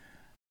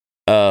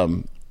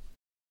 Tough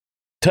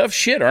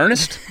shit,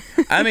 Ernest.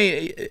 I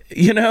mean,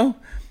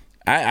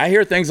 I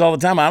hear things all the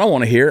time I don't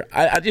want to hear.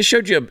 I just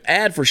showed you an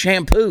ad for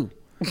shampoo.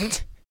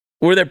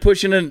 Where they're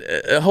pushing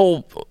a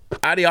whole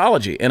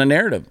ideology and a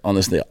narrative on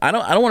this deal. I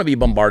don't want to be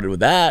bombarded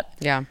with that.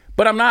 Yeah.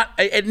 But I'm not.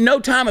 At no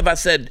time have I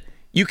said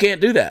you can't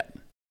do that.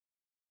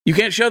 You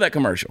can't show that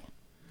commercial.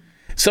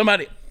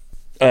 Somebody,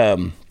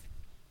 God,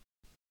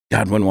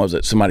 when was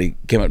it? Somebody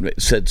came up and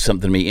said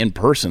something to me in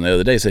person the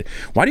other day. Said,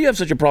 "Why do you have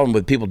such a problem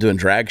with people doing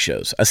drag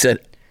shows?" I said,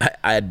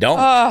 "I don't.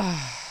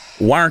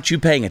 Why aren't you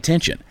paying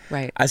attention?"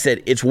 Right. I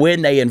said, "It's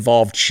when they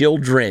involve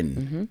children."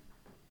 Mm-hmm.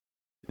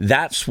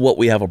 That's what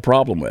we have a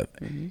problem with.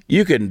 Mm-hmm.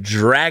 You can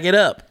drag it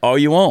up all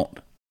you want.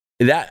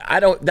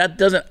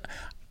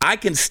 I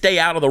can stay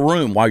out of the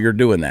room while you're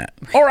doing that.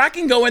 Or I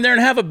can go in there and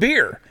have a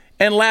beer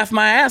and laugh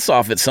my ass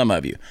off at some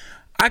of you.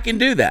 I can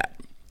do that.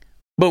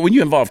 But when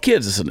you involve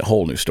kids, it's a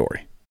whole new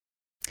story.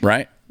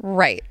 Right?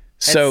 Right.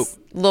 So it's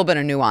a little bit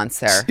of nuance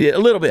there. Yeah, a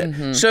little bit.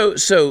 Mm-hmm.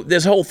 So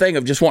this whole thing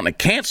of just wanting to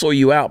cancel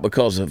you out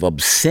because of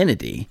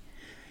obscenity,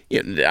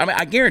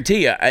 I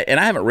guarantee you, and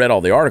I haven't read all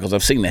the articles,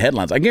 I've seen the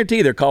headlines. I guarantee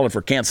you they're calling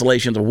for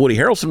cancellations of Woody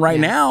Harrelson right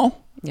now.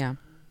 Yeah.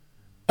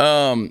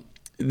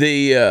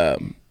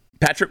 The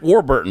Patrick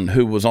Warburton,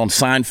 who was on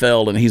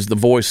Seinfeld, and he's the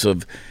voice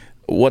of,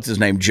 what's his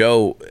name,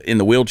 Joe in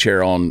the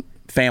wheelchair on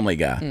Family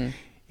Guy.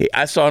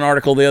 I saw an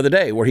article the other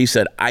day where he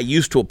said, I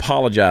used to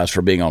apologize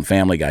for being on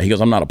Family Guy. He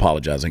goes, I'm not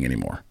apologizing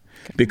anymore.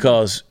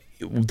 Because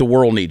the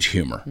world needs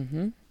humor,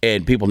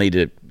 and people need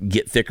to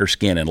get thicker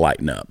skin and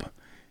lighten up,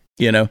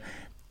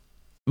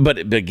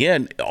 But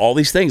again, all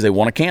these things they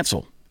want to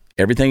cancel.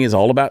 Everything is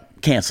all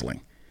about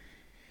canceling.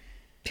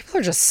 People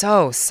are just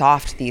so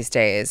soft these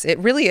days. It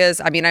really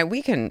is. I mean,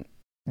 we can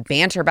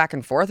banter back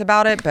and forth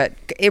about it, but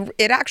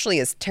it actually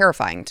is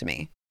terrifying to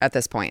me at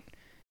this point.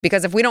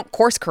 Because if we don't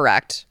course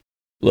correct,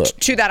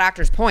 to that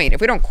actor's point,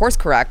 if we don't course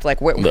correct,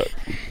 like where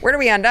do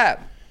we end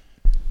up?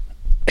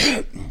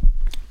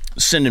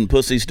 Sending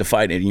pussies to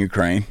fight in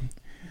Ukraine.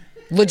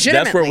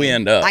 Legitimately. That's where we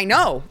end up. I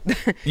know.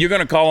 You're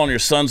going to call on your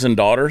sons and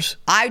daughters?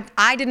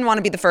 I didn't want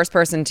to be the first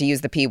person to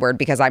use the P word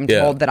because I'm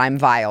told that I'm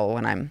vile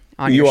when I'm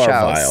on your show. You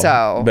are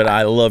vile, but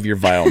I love your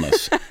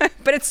vileness.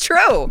 But it's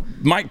true.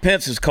 Mike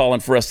Pence is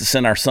calling for us to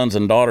send our sons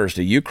and daughters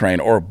to Ukraine,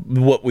 or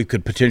what we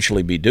could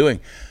potentially be doing.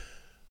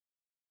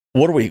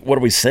 What are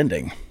we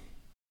sending?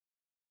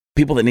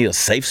 People that need a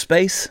safe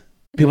space?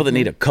 People that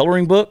need a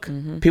coloring book?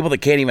 People that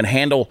can't even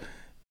handle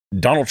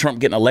Donald Trump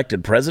getting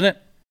elected president?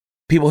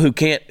 People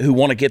who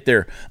want to get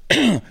their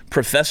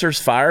professors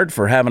fired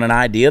for having an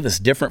idea that's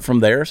different from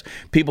theirs.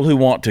 People who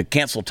want to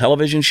cancel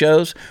television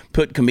shows,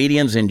 put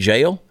comedians in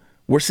jail.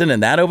 We're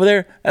sending that over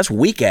there. That's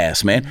weak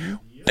ass, man.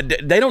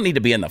 They don't need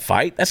to be in the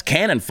fight. That's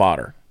cannon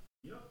fodder.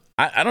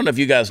 I don't know if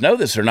you guys know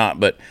this or not,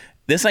 but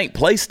this ain't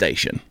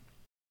PlayStation.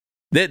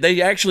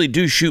 They actually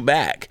do shoot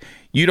back.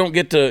 You don't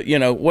get to,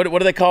 what do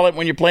they call it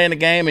when you're playing a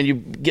game and you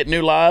get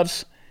new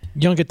lives?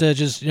 You don't get to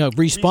just,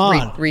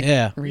 respawn.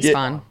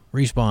 Respawn.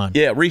 Respawn.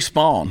 Yeah,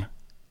 respawn.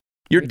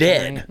 You're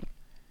dead.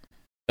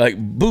 Like,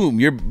 boom,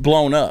 you're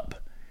blown up.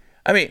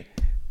 I mean,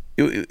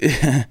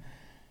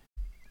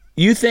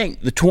 you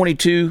think the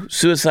 22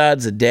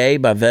 suicides a day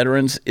by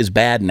veterans is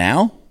bad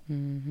now?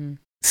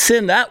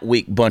 Send that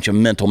weak bunch of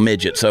mental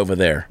midgets over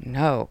there.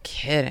 No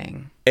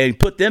kidding. And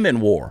put them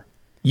in war.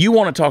 You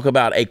want to talk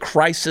about a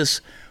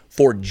crisis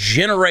for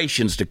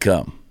generations to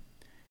come.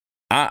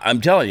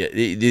 I'm telling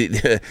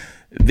you,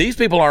 these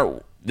people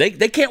aren't,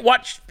 they can't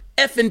watch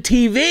effing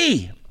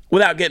TV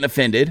without getting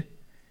offended.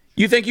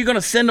 You think you're going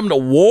to send them to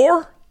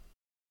war?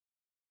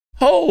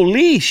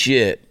 Holy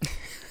shit.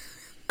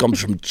 Comes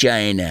from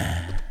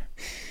China.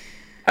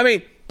 I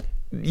mean,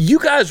 you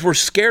guys were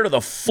scared of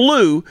the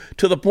flu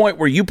to the point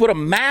where you put a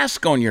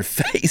mask on your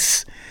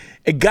face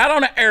and got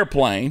on an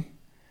airplane,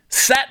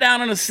 sat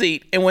down in a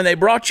seat, and when they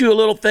brought you a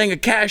little thing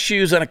of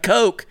cashews and a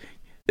Coke,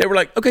 they were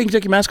like, okay, you can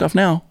take your mask off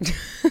now.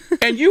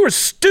 And you were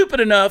stupid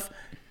enough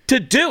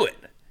to do it.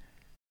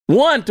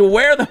 One, to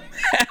wear the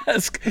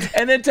mask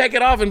and then take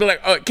it off and be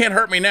like, oh, it can't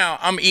hurt me now.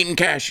 I'm eating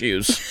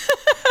cashews.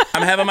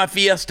 I'm having my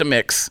Fiesta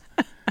mix.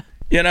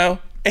 And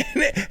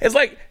it's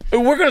like,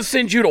 we're going to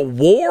send you to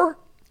war?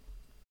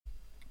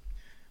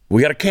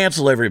 We got to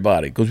cancel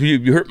everybody because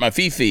you hurt my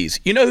fifis.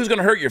 You know who's going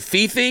to hurt your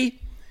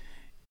fifi?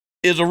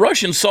 Is a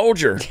Russian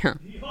soldier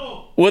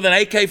with an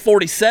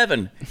AK-47,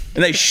 and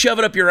they shove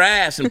it up your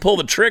ass and pull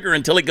the trigger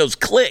until it goes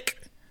click.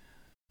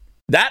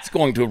 That's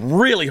going to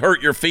really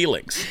hurt your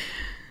feelings.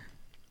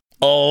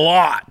 A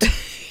lot.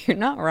 You're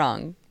not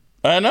wrong.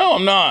 I know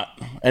I'm not.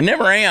 I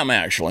never am,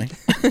 actually.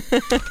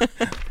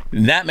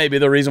 That may be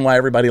the reason why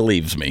everybody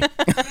leaves me.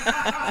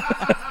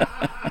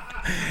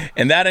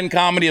 And that in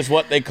comedy is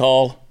what they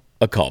call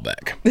a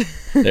callback.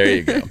 There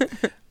you go.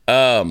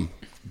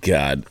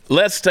 God.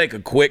 Let's take a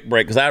quick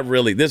break because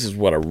this is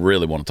what I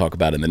really want to talk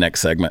about in the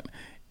next segment.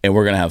 And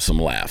we're going to have some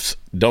laughs.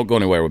 Don't go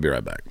anywhere. We'll be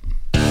right back.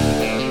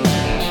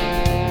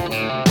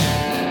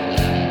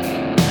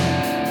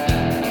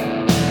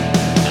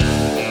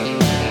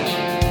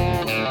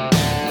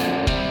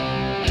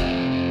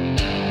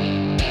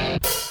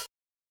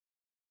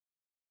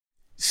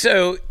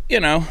 So,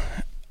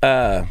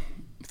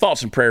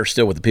 thoughts and prayers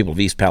still with the people of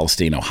East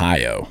Palestine,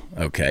 Ohio,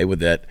 okay, with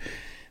that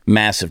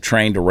massive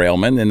train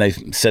derailment, and they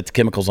set the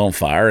chemicals on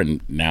fire, and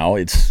now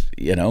it's,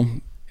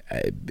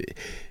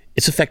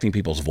 it's affecting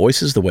people's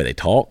voices, the way they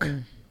talk.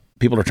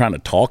 People are trying to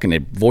talk, and their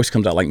voice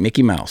comes out like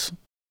Mickey Mouse.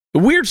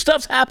 Weird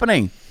stuff's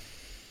happening.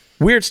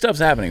 We've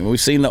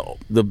seen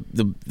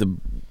the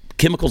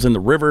chemicals in the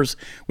rivers.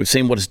 We've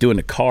seen what it's doing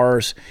to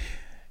cars.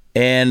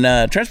 And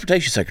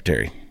Transportation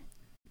Secretary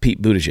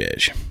Pete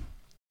Buttigieg.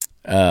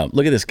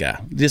 Look at this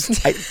guy.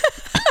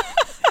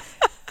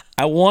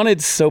 I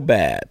wanted so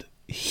bad.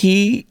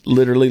 He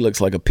literally looks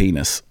like a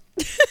penis.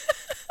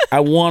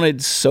 I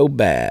wanted so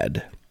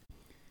bad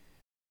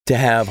to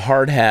have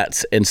hard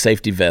hats and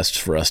safety vests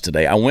for us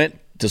today. I went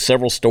to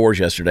several stores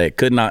yesterday.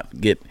 Could not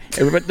get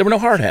everybody. There were no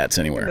hard hats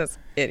anywhere. This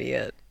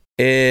idiot.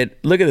 And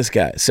look at this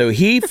guy. So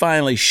he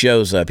finally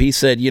shows up. He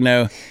said,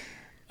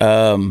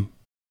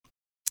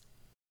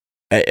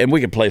 and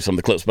we can play some of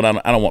the clips, but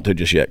I don't want to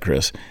just yet,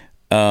 Chris.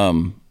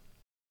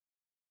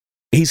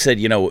 He said,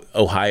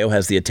 Ohio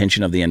has the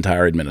attention of the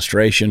entire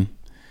administration.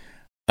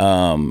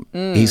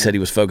 He said he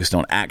was focused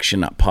on action,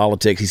 not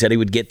politics. He said he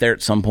would get there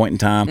at some point in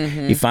time.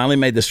 He finally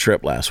made this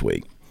trip last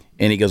week,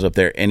 and he goes up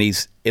there, and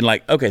he's in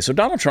okay, so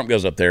Donald Trump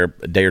goes up there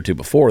a day or two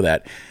before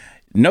that.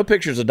 No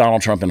pictures of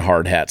Donald Trump in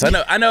hard hats.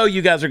 I know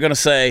you guys are going to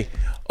say,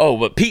 oh,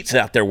 but Pete's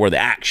out there where the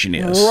action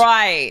is.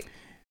 Right.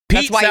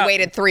 That's why he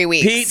waited 3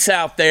 weeks. Pete's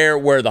out there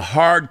where the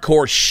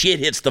hardcore shit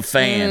hits the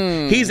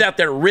fan. He's out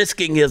there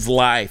risking his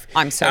life.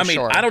 I'm so sure.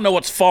 sure. I don't know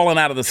what's falling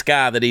out of the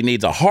sky that he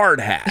needs a hard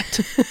hat.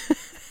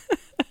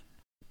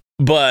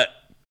 But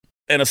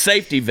and a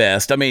safety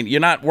vest. I mean, you're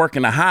not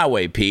working the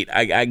highway, Pete.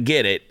 I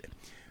get it.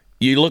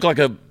 You look like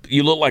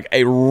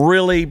a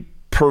really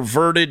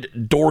perverted,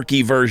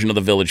 dorky version of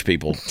the Village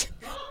People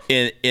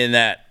in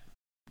that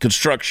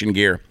construction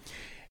gear.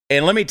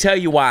 And let me tell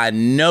you why I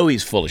know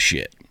he's full of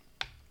shit.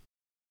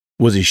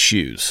 Was his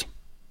shoes.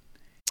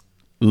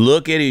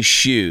 Look at his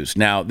shoes.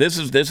 Now, this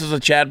is a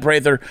Chad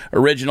Prather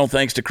original,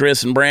 thanks to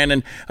Chris and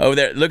Brandon over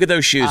there. Look at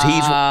those shoes.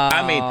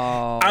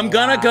 I'm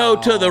going to go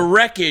to the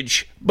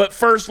wreckage, but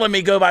first let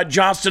me go by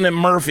Johnston and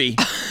Murphy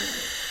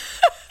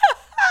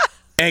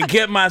and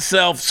get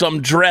myself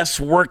some dress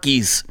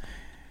workies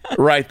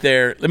right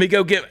there. Let me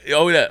go get,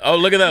 look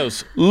at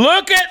those.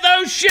 Look at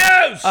those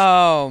shoes.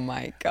 Oh,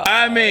 my God.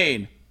 I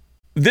mean,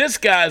 this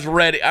guy's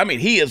ready. I mean,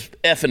 he is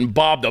effing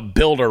Bob the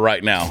Builder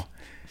right now.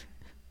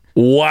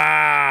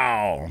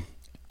 Wow.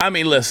 I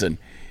mean, listen,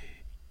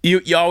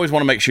 you always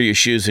want to make sure your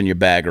shoes in your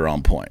bag are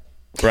on point,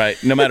 right?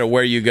 No matter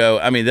where you go.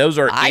 I mean, those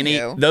are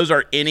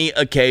any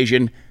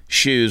occasion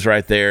shoes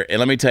right there. And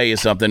let me tell you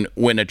something.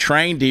 When a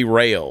train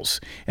derails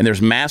and there's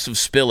massive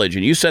spillage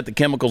and you set the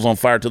chemicals on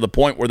fire to the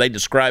point where they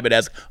describe it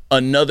as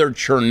another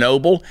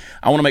Chernobyl,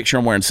 I want to make sure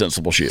I'm wearing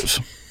sensible shoes.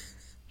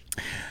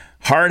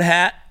 Hard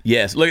hat.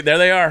 Yes. Look, there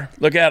they are.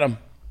 Look at them.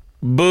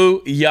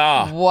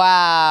 Booyah.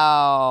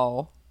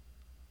 Wow.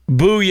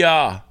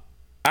 Booyah.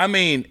 I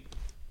mean,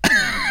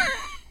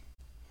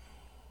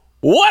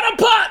 what a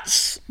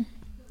putz.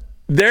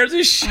 There's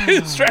his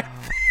shoes right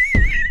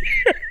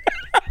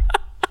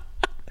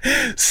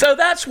there. So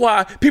that's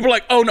why people are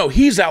like, oh, no,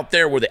 he's out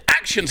there where the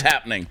action's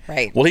happening.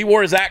 Right. Well, he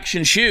wore his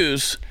action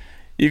shoes.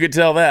 You could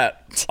tell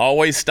that.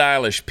 Always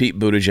stylish, Pete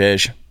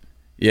Buttigieg.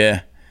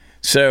 Yeah.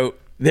 So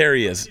there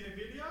he is.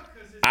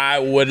 I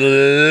would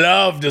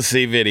love to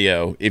see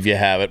video if you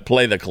have it.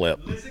 Play the clip.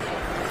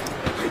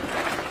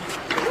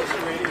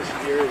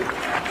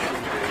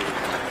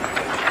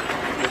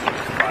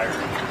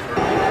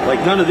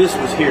 Like, none of this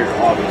was here,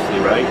 obviously,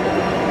 right?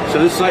 So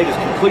this site is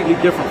completely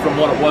different from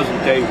what it was in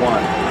day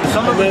one.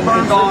 Some of it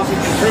burned off. In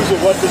terms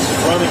of what this is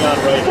running on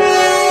right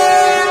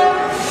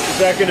now,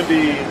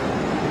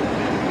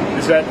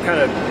 is that kind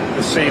of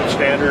the same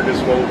standard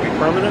as what would be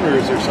permanent, or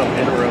is there some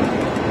interim?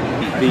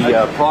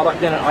 The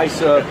product in it,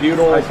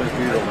 isobutylene,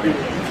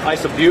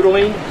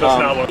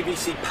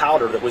 PVC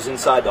powder that was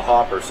inside the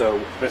hopper.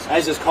 So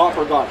as this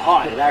copper got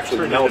hot, it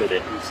actually melted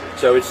it.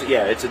 So it's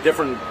a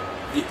different.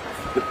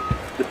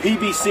 The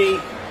PVC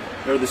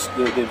or the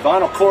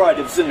vinyl chloride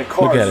that's in the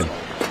cars. Look at him.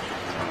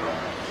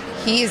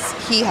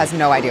 He has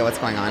no idea what's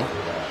going on.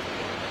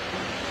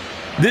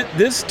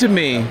 This to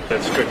me.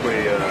 That's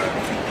strictly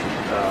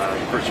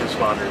first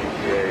responder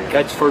EPA.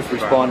 That's first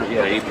responder,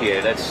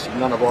 EPA. That's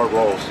none of our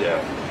roles,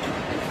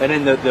 And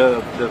then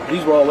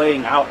these were all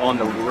laying out on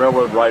the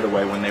railroad right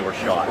away when they were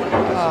shot.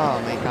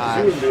 Oh my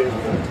gosh.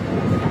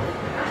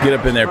 Get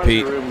up in there,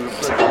 Pete.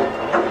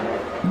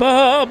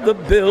 Bob the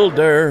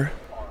Builder.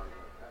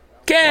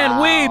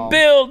 Can we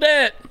build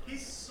it?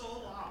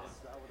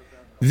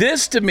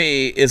 This to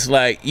me is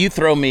like you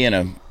throw me in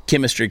a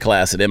chemistry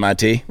class at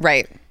MIT.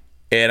 Right.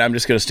 And I'm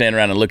just going to stand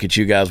around and look at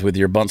you guys with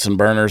your Bunsen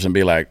burners and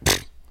be like,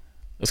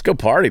 let's go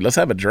party. Let's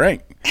have a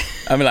drink.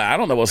 I mean, I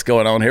don't know what's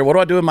going on here. What do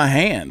I do with my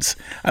hands?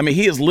 I mean,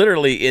 he is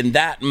literally in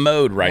that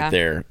mode right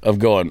there of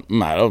going,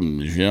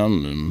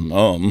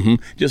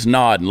 just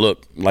nod and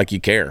look like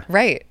you care.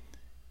 Right.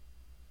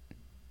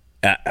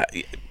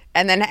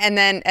 And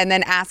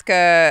then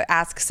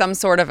ask some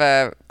sort of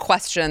a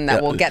question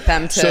that will get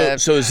them to.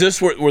 So is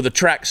this where the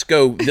tracks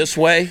go this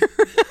way,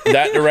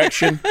 that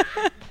direction?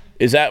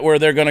 Is that where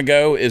they're going to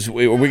go?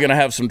 Are we going to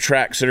have some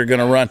tracks that are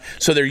going to run?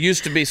 So there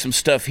used to be some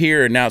stuff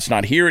here, and now it's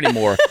not here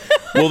anymore.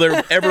 Will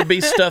there ever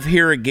be stuff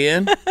here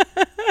again?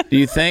 Do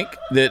you think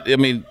that? I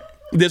mean,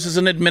 this is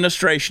an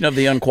administration of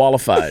the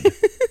unqualified.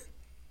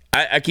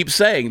 I keep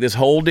saying this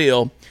whole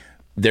deal.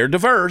 They're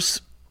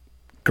diverse.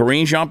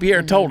 Karine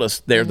Jean-Pierre told us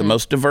they're the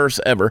most diverse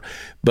ever,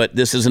 but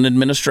this is an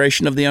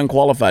administration of the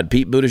unqualified.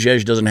 Pete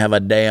Buttigieg doesn't have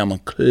a damn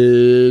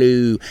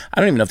clue.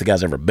 I don't even know if the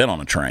guy's ever been on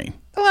a train.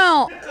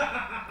 Well,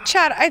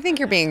 Chad, I think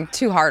you're being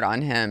too hard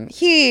on him.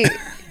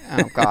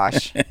 Oh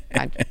gosh.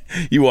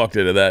 You walked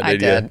into that,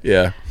 didn't you? I did.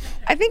 Yeah.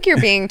 I think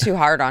you're being too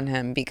hard on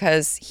him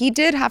because he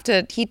had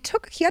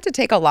to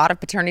take a lot of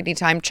paternity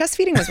time. Chest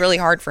feeding was really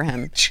hard for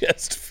him.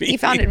 Chest feeding. He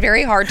found it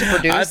very hard to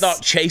produce. I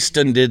thought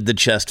Chaston did the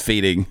chest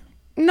feeding.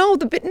 No,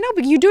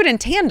 but you do it in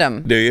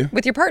tandem. Do you?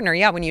 With your partner,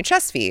 yeah, when you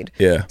chest feed.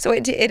 Yeah. So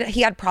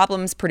he had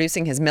problems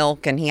producing his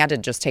milk, and he had to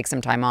just take some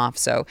time off.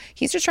 So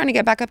he's just trying to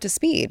get back up to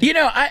speed. You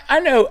know, I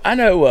know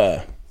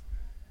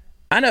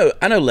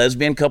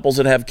lesbian couples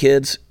that have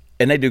kids,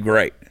 and they do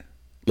great.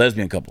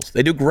 Lesbian couples,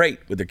 they do great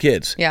with their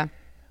kids. Yeah.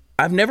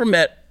 I've never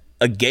met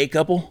a gay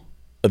couple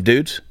of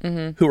dudes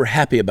who are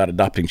happy about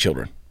adopting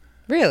children.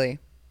 Really?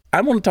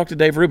 I want to talk to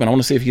Dave Rubin. I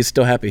want to see if he's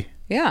still happy.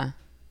 Yeah.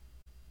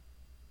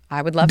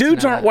 I would love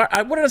Dudes to know aren't.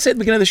 that. What did I say at the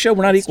beginning of the show?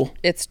 We're not equal.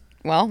 That's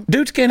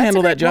Dudes can't handle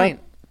a that good job. point.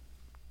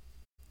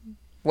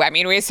 Well, I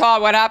mean, we saw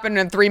what happened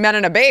in 3 Men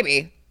and a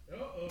Baby.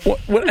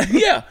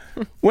 Yeah.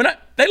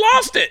 They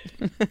lost it.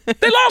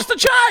 They lost the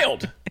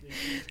child.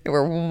 They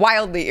were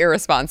wildly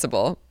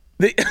irresponsible.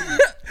 That's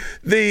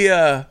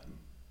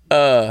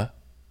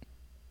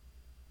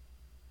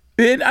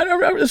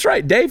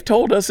right. Dave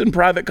told us in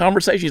private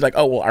conversation, he's like,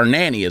 oh, well, our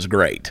nanny is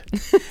great.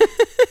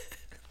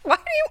 Why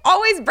do you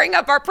always bring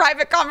up our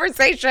private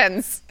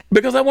conversations?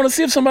 Because I want to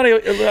see if somebody,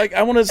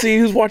 I want to see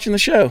who's watching the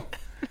show.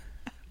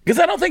 Because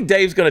I don't think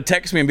Dave's going to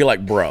text me and be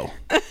like, bro.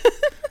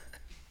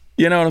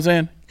 You know what I'm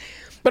saying?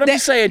 But I'm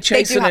just saying,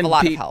 Chasen have and a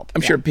lot Pete, of help.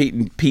 I'm sure Pete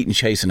and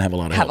Chasen have a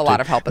lot of help. Have a lot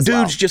of help as Dudes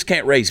well. just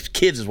can't raise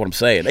kids, is what I'm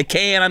saying. They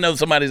can. I know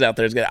somebody's out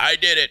there who's going, I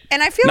did it.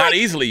 And I feel not like,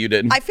 easily you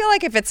didn't. I feel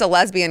like if it's a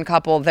lesbian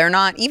couple, they're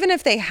not, even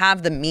if they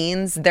have the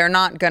means, they're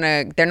not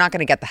gonna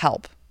get the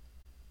help.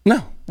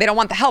 No. They don't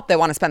want the help. They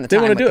want to spend the They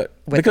time want to do it.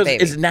 with Because the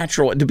baby. it's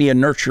natural to be a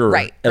nurturer.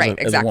 Right, as right,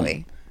 a exactly.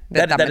 woman.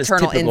 That is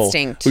maternal typical.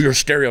 instinct. You're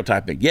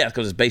stereotyping. Yeah,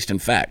 because it's based in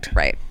fact.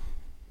 Right.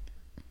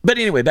 But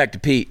anyway, back to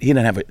Pete. He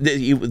didn't have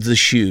the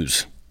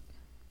shoes.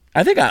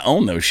 I think I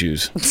own those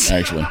shoes,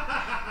 actually.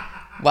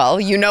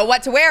 Well, you know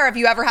what to wear if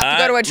you ever have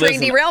to go to a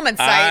train derailment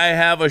site. I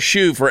have a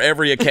shoe for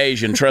every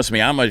occasion. Trust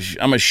me, I'm a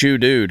shoe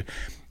dude.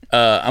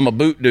 I'm a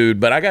boot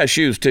dude, but I got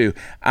shoes too.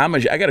 I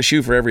got a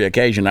shoe for every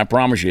occasion. I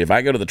promise you. If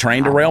I go to the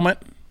train derailment,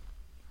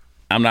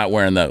 I'm not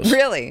wearing those.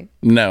 Really?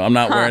 No, I'm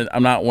not wearing.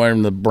 I'm not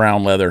wearing the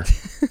brown leather.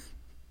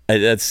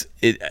 That's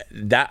it.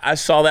 That I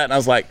saw that and I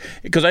was like,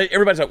 because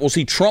everybody's like, well,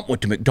 see, Trump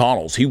went to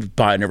McDonald's. He was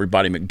buying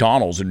everybody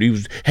McDonald's and he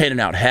was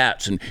handing out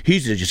hats and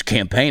he's just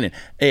campaigning.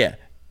 Yeah,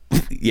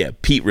 yeah.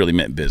 Pete really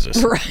meant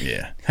business. Right.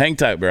 Yeah. Hang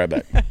tight. Be right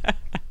back.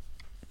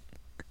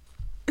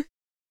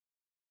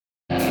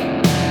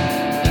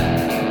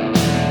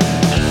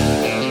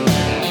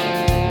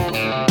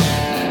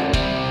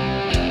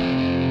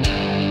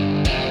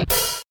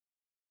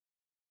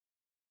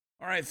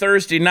 All right,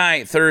 Thursday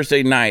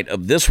night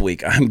of this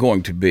week, I'm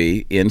going to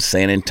be in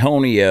San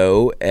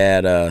Antonio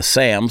at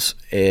Sam's,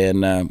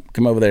 and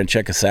come over there and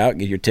check us out.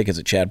 Get your tickets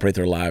at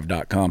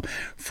chadpratherlive.com.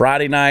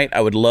 Friday night,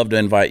 I would love to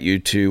invite you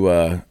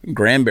to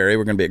Granbury.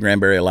 We're going to be at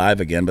Granbury Live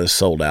again, but it's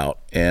sold out.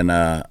 And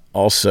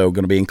also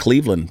going to be in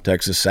Cleveland,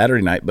 Texas,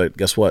 Saturday night, but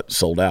guess what?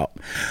 Sold out.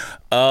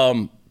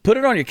 Put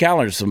it on your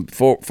calendar, some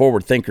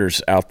forward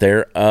thinkers out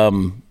there.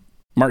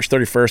 March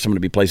 31st, I'm going to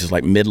be places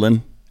like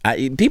Midland.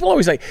 People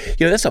always say,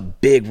 that's a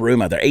big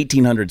room out there,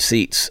 1,800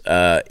 seats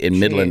in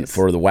Midland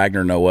for the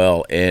Wagner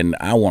Noel, and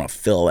I want to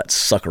fill that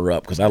sucker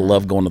up because I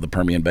love going to the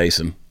Permian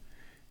Basin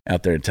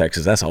out there in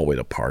Texas. That's always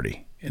a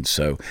party, and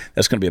so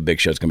that's going to be a big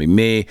show. It's going to be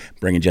me,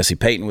 bringing Jesse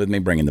Payton with me,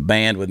 bringing the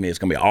band with me. It's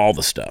going to be all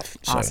the stuff.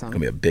 So It's going to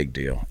be a big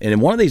deal. And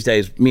in one of these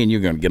days, me and you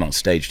are going to get on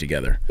stage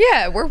together.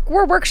 Yeah, we're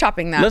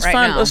workshopping that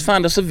now. Let's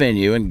find us a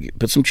venue and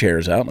put some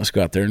chairs out. Let's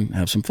go out there and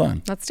have some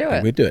fun. Let's do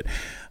it. We do it.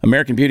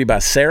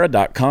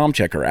 AmericanBeautyBySara.com.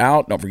 Check her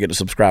out. Don't forget to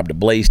subscribe to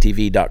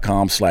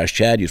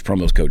BlazeTV.com/Chad. Use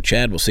promo code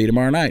Chad. We'll see you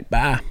tomorrow night.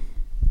 Bye.